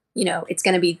 It's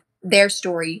going to be their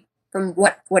story from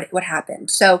what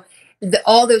happened. So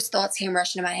all those thoughts came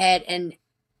rushing to my head, and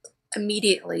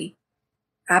immediately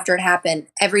after it happened,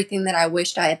 everything that I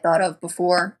wished I had thought of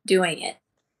before doing it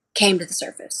came to the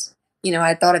surface.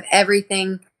 I thought of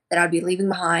everything that I'd be leaving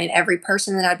behind, every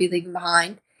person that I'd be leaving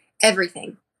behind,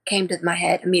 everything came to my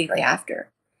head immediately after.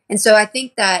 And so I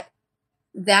think that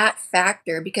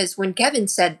factor, because when Kevin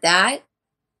said that,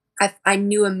 I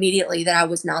knew immediately that I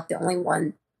was not the only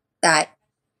one that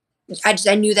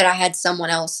I knew that I had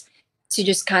someone else to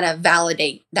just kind of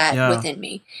validate that yeah. within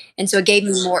me. And so it gave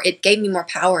me more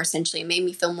power essentially. It made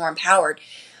me feel more empowered.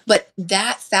 But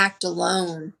that fact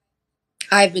alone,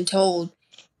 I've been told,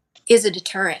 is a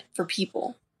deterrent for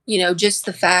people. Just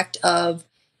the fact of,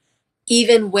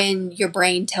 even when your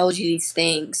brain tells you these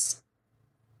things,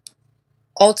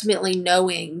 ultimately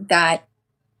knowing that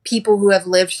people who have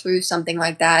lived through something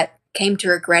like that came to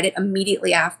regret it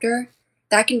immediately after,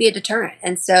 that can be a deterrent.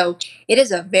 And so it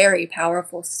is a very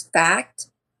powerful fact.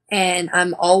 And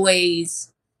I'm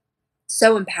always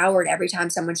so empowered every time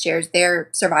someone shares their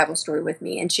survival story with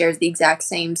me and shares the exact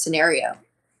same scenario.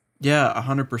 Yeah,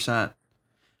 100%.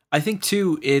 I think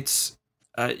too, it's,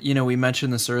 we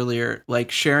mentioned this earlier,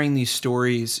 like sharing these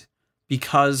stories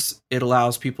because it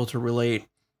allows people to relate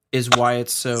is why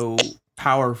it's so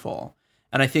powerful.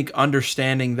 And I think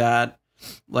understanding that,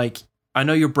 like, I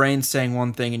know your brain's saying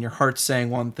one thing and your heart's saying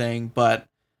one thing, but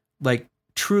like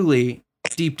truly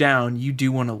deep down, you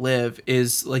do want to live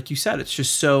is, like you said, it's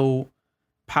just so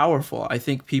powerful. I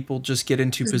think people just get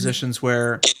into Mhm. positions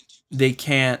where they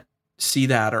can't see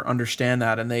that or understand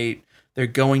that, and they're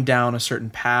going down a certain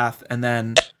path, and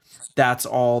then that's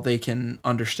all they can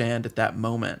understand at that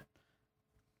moment.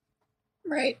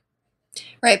 Right.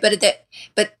 Right.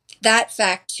 But that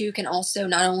fact too can also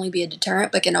not only be a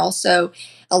deterrent, but can also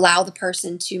allow the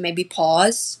person to maybe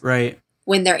pause Right.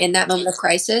 when they're in that moment of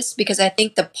crisis, because I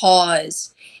think the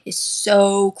pause is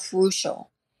so crucial.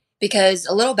 Because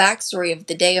a little backstory of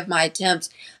the day of my attempt,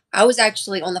 I was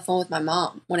actually on the phone with my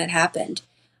mom when it happened.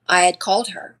 I had called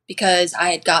her because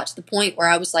I had got to the point where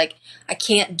I was like, I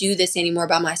can't do this anymore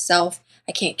by myself.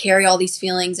 I can't carry all these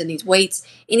feelings and these weights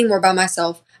anymore by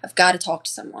myself. I've got to talk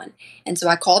to someone. And so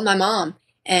I called my mom,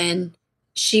 and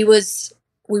she was,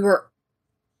 we were,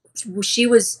 she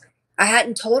was, I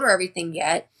hadn't told her everything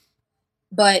yet,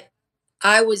 but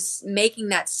I was making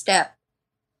that step.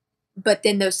 But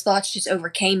then those thoughts just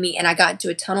overcame me, and I got into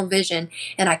a tunnel vision,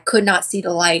 and I could not see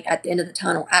the light at the end of the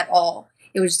tunnel at all.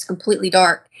 It was just completely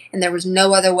dark, and there was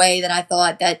no other way that I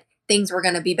thought that things were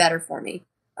going to be better for me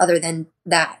other than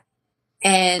that.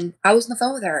 And I was on the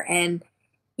phone with her, and,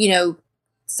 you know,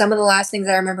 some of the last things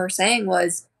I remember saying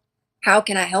was, "How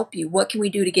can I help you? What can we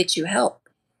do to get you help?"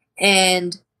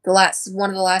 And one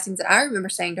of the last things that I remember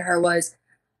saying to her was,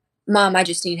 "Mom, I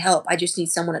just need help. I just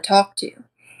need someone to talk to."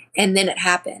 And then it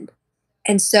happened.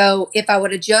 And so if I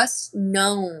would have just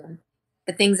known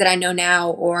the things that I know now,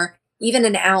 or even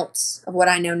an ounce of what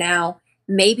I know now,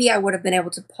 maybe I would have been able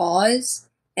to pause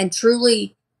and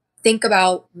truly think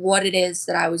about what it is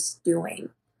that I was doing.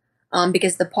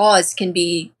 Because the pause can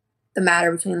be the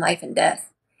matter between life and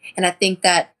death. And I think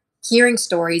that hearing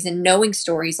stories and knowing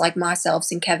stories like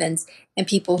myself's and Kevin's and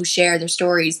people who share their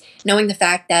stories, knowing the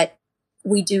fact that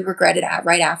we do regret it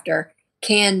right after,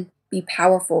 can be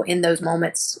powerful in those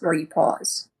moments where you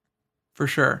pause. For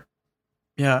sure.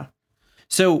 Yeah.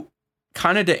 So,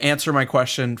 kind of to answer my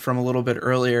question from a little bit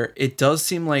earlier, it does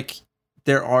seem like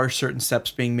there are certain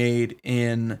steps being made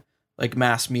in like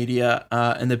mass media,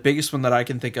 and the biggest one that I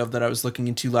can think of that I was looking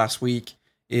into last week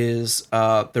is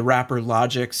the rapper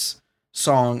Logic's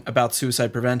song about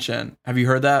suicide prevention. Have you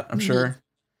heard that? I'm Mhm. sure.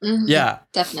 Mhm. Yeah.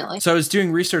 Definitely. So I was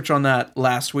doing research on that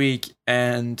last week,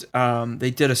 and they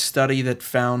did a study that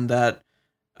found that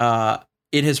uh,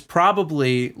 it has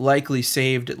probably likely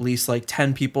saved at least like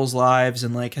 10 people's lives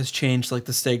and like has changed like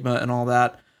the stigma and all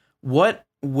that. What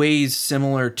ways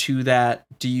similar to that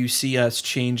do you see us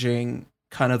changing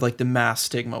kind of like the mass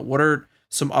stigma? What are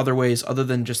some other ways other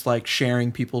than just like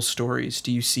sharing people's stories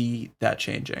do you see that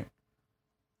changing?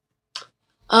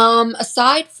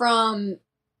 Aside from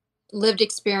lived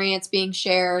experience being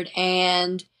shared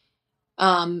and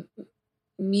um,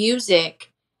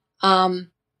 music,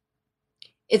 um,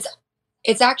 it's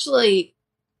it's actually,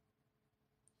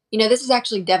 this is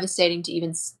actually devastating to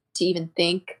even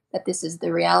think that this is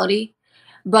the reality.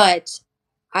 But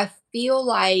I feel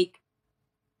like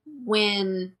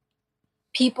when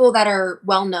people that are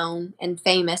well known and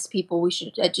famous people, we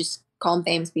should just call them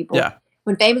famous people. Yeah.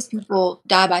 When famous people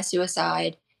die by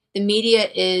suicide, the media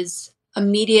is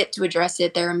immediate to address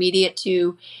it. They're immediate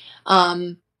to,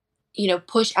 um,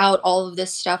 push out all of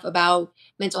this stuff about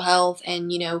mental health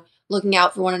and, looking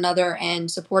out for one another and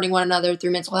supporting one another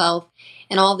through mental health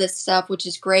and all this stuff, which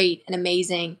is great and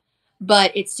amazing.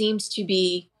 But it seems to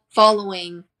be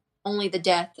following only the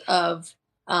death of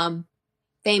um,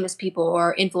 famous people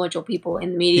or influential people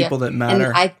in the media. People that And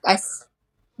matter.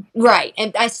 right.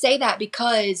 And I say that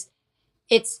because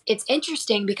it's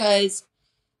interesting because,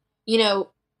 you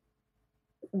know,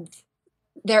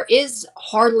 there is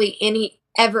hardly any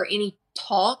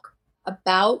talk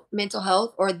about mental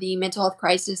health or the mental health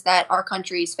crisis that our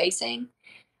country is facing.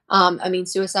 I mean,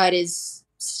 suicide is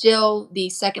still the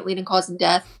second leading cause of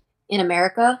death in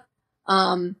America.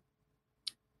 Um,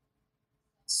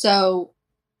 so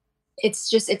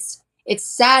it's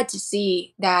sad to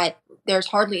see that there's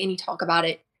hardly any talk about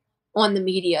it on the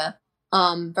media,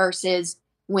 versus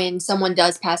when someone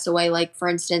does pass away, like for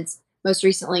instance, most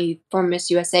recently former Miss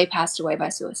USA passed away by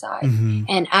suicide. Hmm.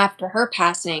 And after her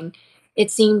passing, it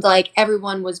seemed like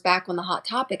everyone was back on the hot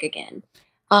topic again.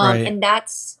 Right. And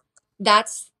that's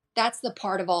the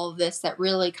part of all of this that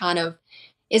really kind of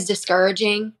is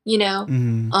discouraging,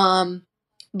 Hmm. um,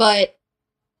 but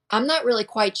I'm not really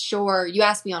quite sure. You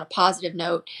asked me on a positive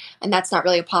note, and that's not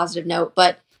really a positive note,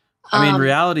 but I mean, um,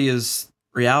 reality is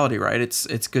reality, right?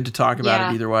 It's good to talk about it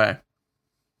yeah, either way,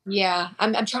 yeah.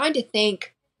 I'm trying to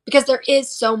think because there is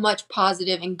so much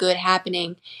positive and good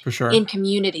happening for sure. in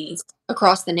communities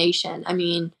across the nation. I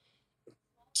mean,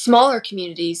 smaller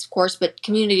communities, of course, but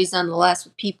communities nonetheless,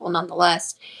 with people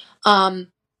nonetheless. Um,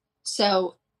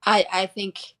 so I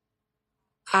think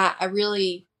I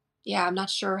really, yeah, I'm not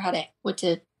sure what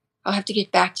to. I'll have to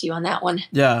get back to you on that one. I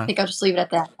Yeah. think I'll just leave it at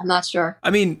that. I'm not sure.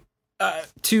 I mean,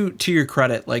 to your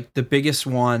credit, like the biggest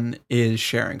one is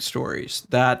sharing stories.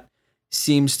 That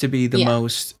seems to be the Yeah.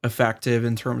 most effective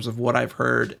in terms of what I've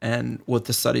heard and what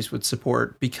the studies would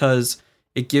support because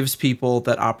it gives people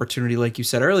that opportunity, like you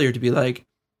said earlier, to be like,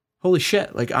 holy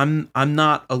shit, like I'm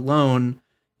not alone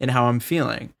in how I'm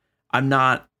feeling. I'm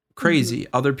not Mhm. crazy.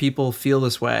 Other people feel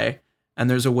this way, and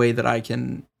there's a way that I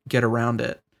can get around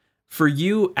it. For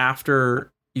you,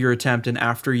 after your attempt and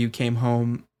after you came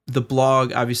home, the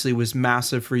blog obviously was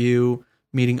massive for you,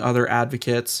 meeting other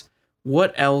advocates.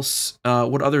 What else,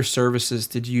 what other services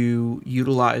did you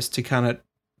utilize to kind of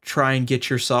try and get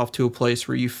yourself to a place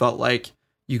where you felt like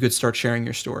you could start sharing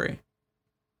your story?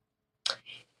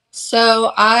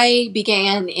 So I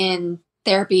began in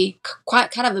therapy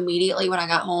quite kind of immediately when I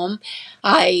got home.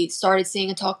 I started seeing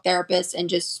a talk therapist and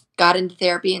just got into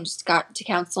therapy and just got to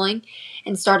counseling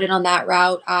and started on that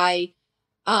route. I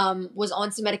was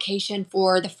on some medication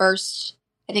for the first,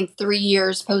 I think, 3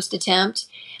 years post attempt,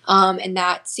 and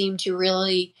that seemed to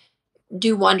really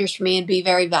do wonders for me and be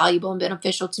very valuable and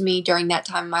beneficial to me during that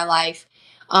time in my life.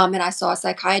 And I saw a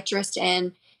psychiatrist,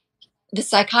 and the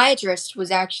psychiatrist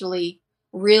was actually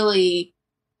really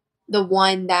the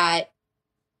one that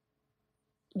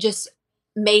just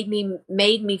made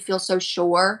me feel so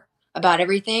sure about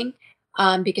everything,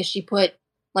 because she put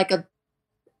like a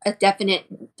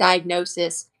definite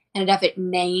diagnosis and a definite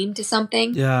name to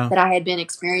something Yeah. that I had been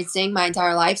experiencing my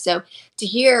entire life. So to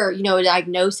hear, a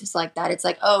diagnosis like that, it's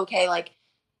like, oh, okay, like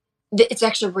it's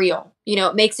actually real.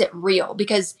 It makes it real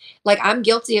because like I'm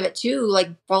guilty of it too, like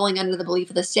falling under the belief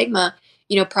of the stigma.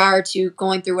 Prior to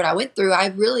going through what I went through, I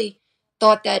really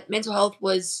thought that mental health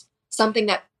was something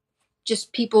that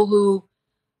just people who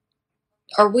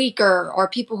are weaker or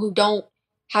people who don't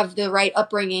have the right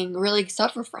upbringing really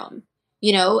suffer from,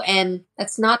 and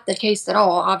that's not the case at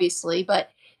all, obviously.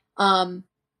 But um,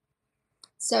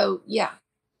 so yeah.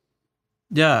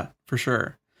 Yeah, for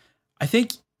sure. I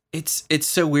think it's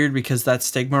so weird because that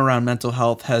stigma around mental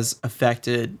health has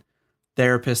affected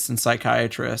therapists and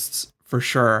psychiatrists for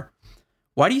sure.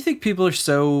 Why do you think people are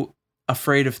so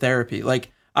afraid of therapy? Like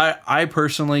I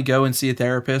personally go and see a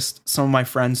therapist. Some of my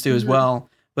friends do as Hmm. well.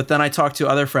 But then I talk to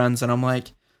other friends and I'm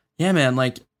like, yeah, man,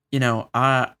 like,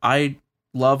 I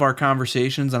love our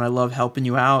conversations and I love helping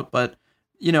you out, but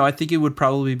I think it would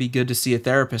probably be good to see a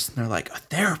therapist. And they're like, a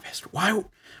therapist? Why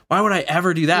would I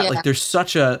ever do that? Yeah. Like they're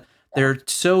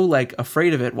so like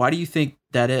afraid of it. Why do you think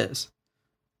that is?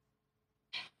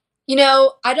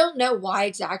 I don't know why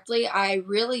exactly. I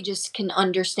really just can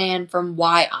understand from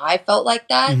why I felt like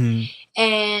that. Hmm.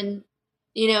 And,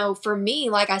 for me,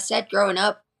 like I said, growing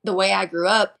up the way I grew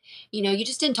up, you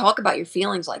just didn't talk about your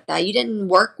feelings like that. You didn't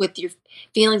work with your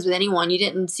feelings with anyone. You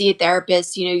didn't see a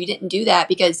therapist. You didn't do that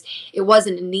because it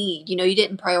wasn't a need. You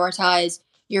didn't prioritize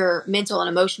your mental and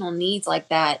emotional needs like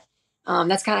that.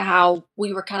 That's kind of how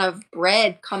we were kind of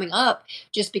bred coming up,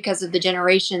 just because of the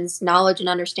generation's knowledge and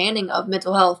understanding of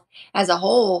mental health as a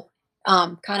whole.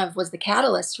 Kind of was the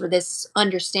catalyst for this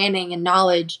understanding and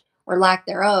knowledge or lack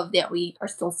thereof that we are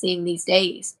still seeing these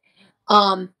days.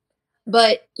 Um,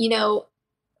 but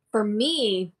for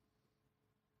me,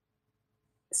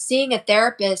 seeing a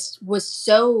therapist was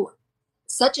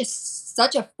such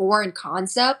a foreign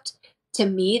concept to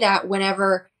me that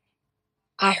whenever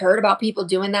I heard about people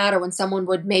doing that, or when someone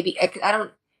would maybe, I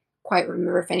don't quite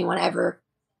remember if anyone ever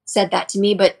said that to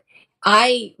me, but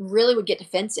I really would get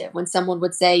defensive when someone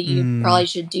would say, you Mm, probably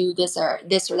should do this or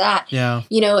that, yeah.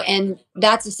 and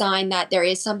that's a sign that there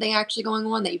is something actually going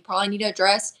on that you probably need to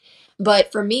address.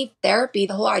 But for me, therapy,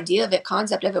 the whole idea of it,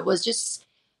 concept of it was just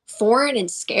foreign and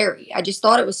scary. I just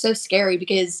thought it was so scary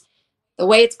because the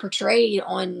way it's portrayed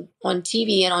on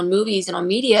TV and on movies and on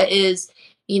media is,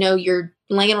 you're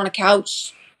laying on a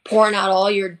couch pouring out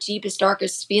all your deepest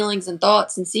darkest feelings and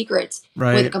thoughts and secrets with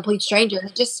a Right. complete stranger.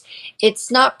 It's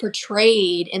not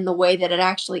portrayed in the way that it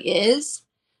actually is,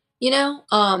 you know?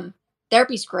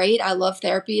 Therapy's great. I love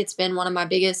therapy. It's been one of my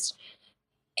biggest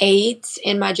aids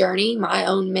in my journey, my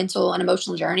own mental and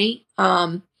emotional journey.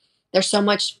 There's so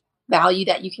much value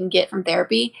that you can get from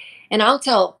therapy. And I'll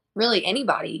tell really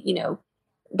anybody,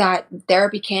 that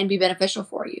therapy can be beneficial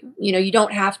for you. You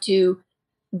don't have to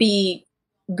be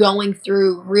going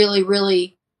through really,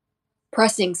 really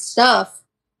pressing stuff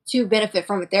to benefit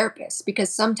from a therapist,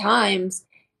 because sometimes,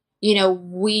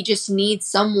 we just need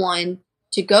someone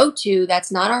to go to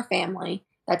that's not our family,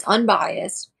 that's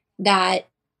unbiased, that,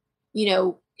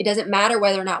 it doesn't matter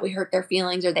whether or not we hurt their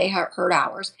feelings or they hurt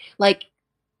ours. Like,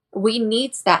 we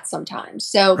needs that sometimes.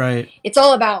 So Right. it's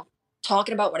all about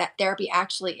talking about what therapy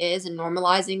actually is and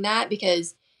normalizing that,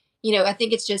 because, I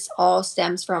think it's just all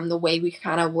stems from the way we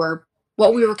kind of were,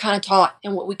 what we were kind of taught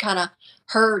and what we kind of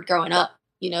heard growing up,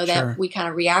 that Sure. we kind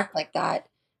of react like that.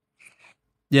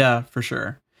 Yeah, for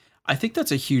sure. I think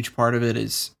that's a huge part of it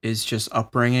is just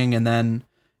upbringing, and then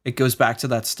it goes back to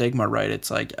that stigma, right? It's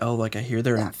like, oh, like I hear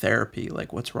they're in Yeah. therapy,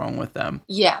 like what's wrong with them?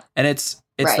 Yeah. And it's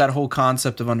Right. that whole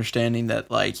concept of understanding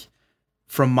that, like,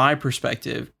 from my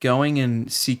perspective, going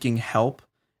and seeking help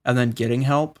and then getting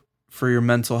help for your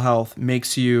mental health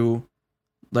makes you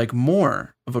like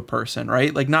more of a person,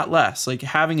 right? Like not less. Like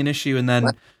having an issue and Right.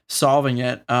 then solving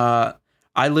it.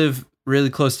 I live really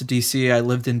close to DC. I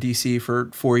lived in DC for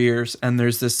 4 years, and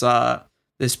there's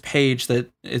this page that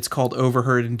it's called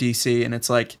Overheard in DC, and it's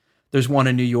like there's one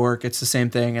in New York. It's the same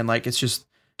thing, and like it's just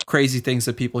crazy things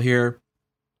that people hear.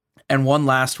 And one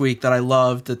last week that I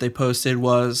loved that they posted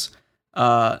was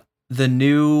uh the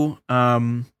new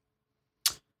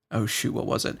oh shoot, what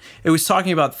was it? It was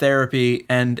talking about therapy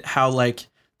and how like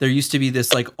there used to be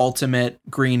this like ultimate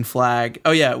green flag.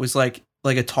 Oh yeah, it was like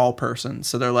a tall person.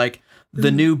 So they're like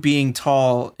the new being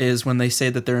tall is when they say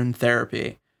that they're in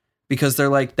therapy, because they're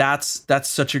like, that's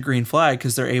such a green flag,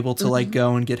 because they're able to like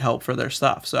go and get help for their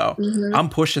stuff. So I'm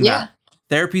pushing that.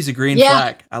 Therapy's a green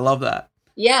flag. I love that.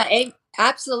 Yeah,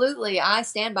 absolutely. I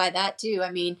stand by that too.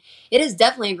 I mean, it is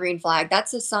definitely a green flag.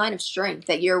 That's a sign of strength,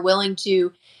 that you're willing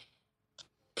to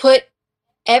put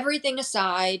everything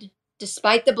aside,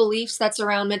 despite the beliefs that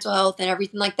surround mental health and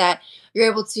everything like that.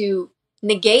 You're able to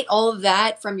negate all of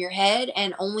that from your head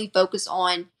and only focus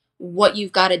on what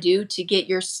you've got to do to get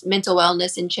your mental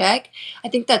wellness in check. I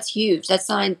think that's huge.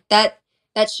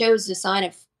 That shows a sign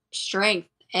of strength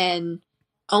and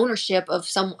ownership of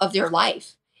some of their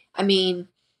life. I mean,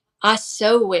 I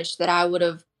so wish that I would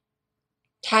have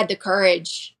had the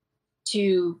courage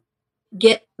to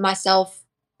get myself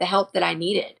the help that I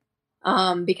needed.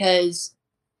 Because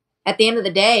at the end of the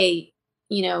day,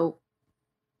 you know,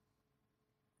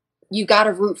 you got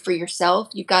to root for yourself.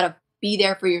 You've got to be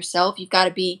there for yourself. You've got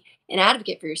to be an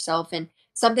advocate for yourself. And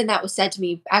something that was said to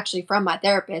me actually from my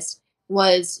therapist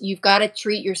was, you've got to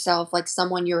treat yourself like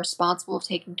someone you're responsible for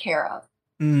taking care of.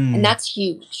 And that's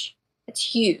huge.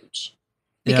 It's huge.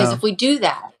 Because if we do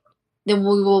that, then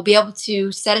we will be able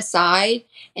to set aside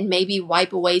and maybe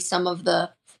wipe away some of the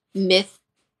myth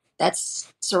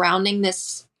that's surrounding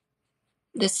this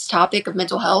topic of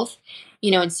mental health, you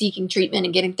know, and seeking treatment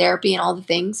and getting therapy and all the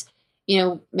things. You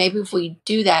know, maybe if we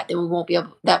do that, then we won't be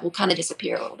able, that will kind of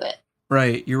disappear a little bit.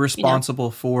 Right. You're responsible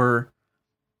for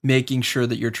making sure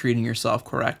that you're treating yourself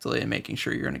correctly and making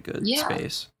sure you're in a good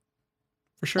space.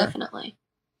 For sure. Definitely.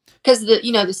 Because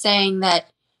the saying that,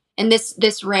 and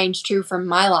this ranged true from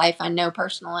my life, I know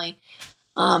personally,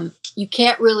 you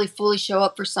can't really fully show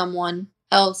up for someone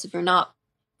else if you're not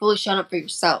fully showing up for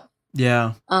yourself.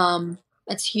 Yeah.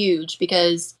 That's huge,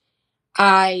 because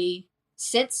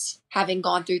since having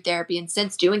gone through therapy and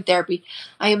since doing therapy,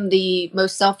 I am the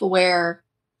most self-aware,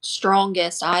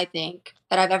 strongest, I think,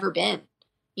 that I've ever been,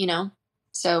 you know?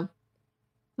 So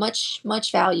much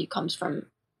value comes from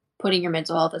putting your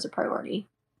mental health as a priority.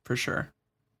 For sure.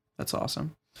 That's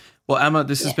awesome. Well, Emma,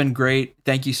 this has been great.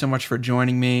 Thank you so much for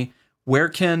joining me. Where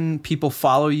can people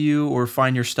follow you or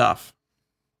find your stuff?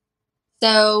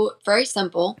 So very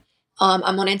simple.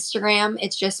 I'm on Instagram.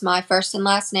 It's just my first and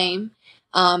last name.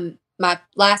 My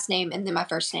last name and then my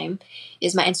first name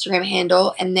is my Instagram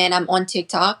handle. And then I'm on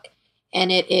TikTok,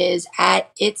 and it is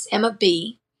at It's Emma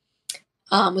B,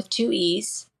 with 2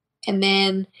 E's. And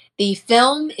then the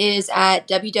film is at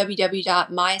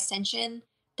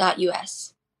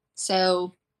www.myascension.us.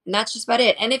 So, and that's just about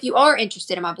it. And if you are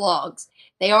interested in my blogs,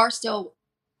 they are still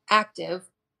active.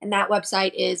 And that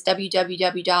website is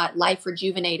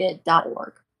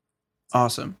www.liferejuvenated.org.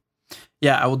 Awesome.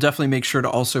 Yeah, I will definitely make sure to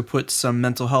also put some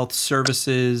mental health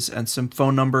services and some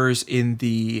phone numbers in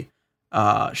the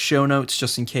show notes,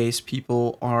 just in case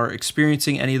people are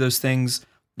experiencing any of those things.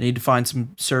 They need to find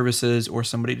some services or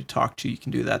somebody to talk to. You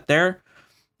can do that there.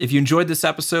 If you enjoyed this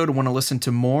episode and want to listen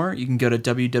to more, you can go to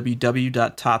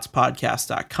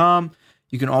www.totspodcast.com.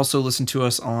 You can also listen to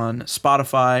us on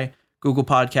Spotify, Google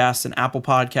Podcasts, and Apple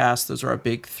Podcasts. Those are our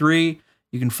big 3.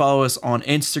 You can follow us on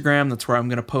Instagram. That's where I'm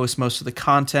going to post most of the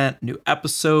content, new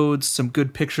episodes, some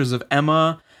good pictures of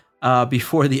Emma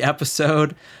before the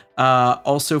episode.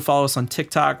 Also follow us on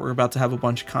TikTok. We're about to have a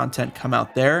bunch of content come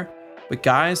out there. But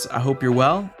guys, I hope you're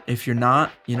well. If you're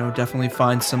not, definitely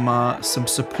find some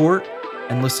support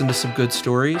and listen to some good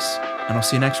stories. And I'll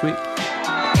see you next week.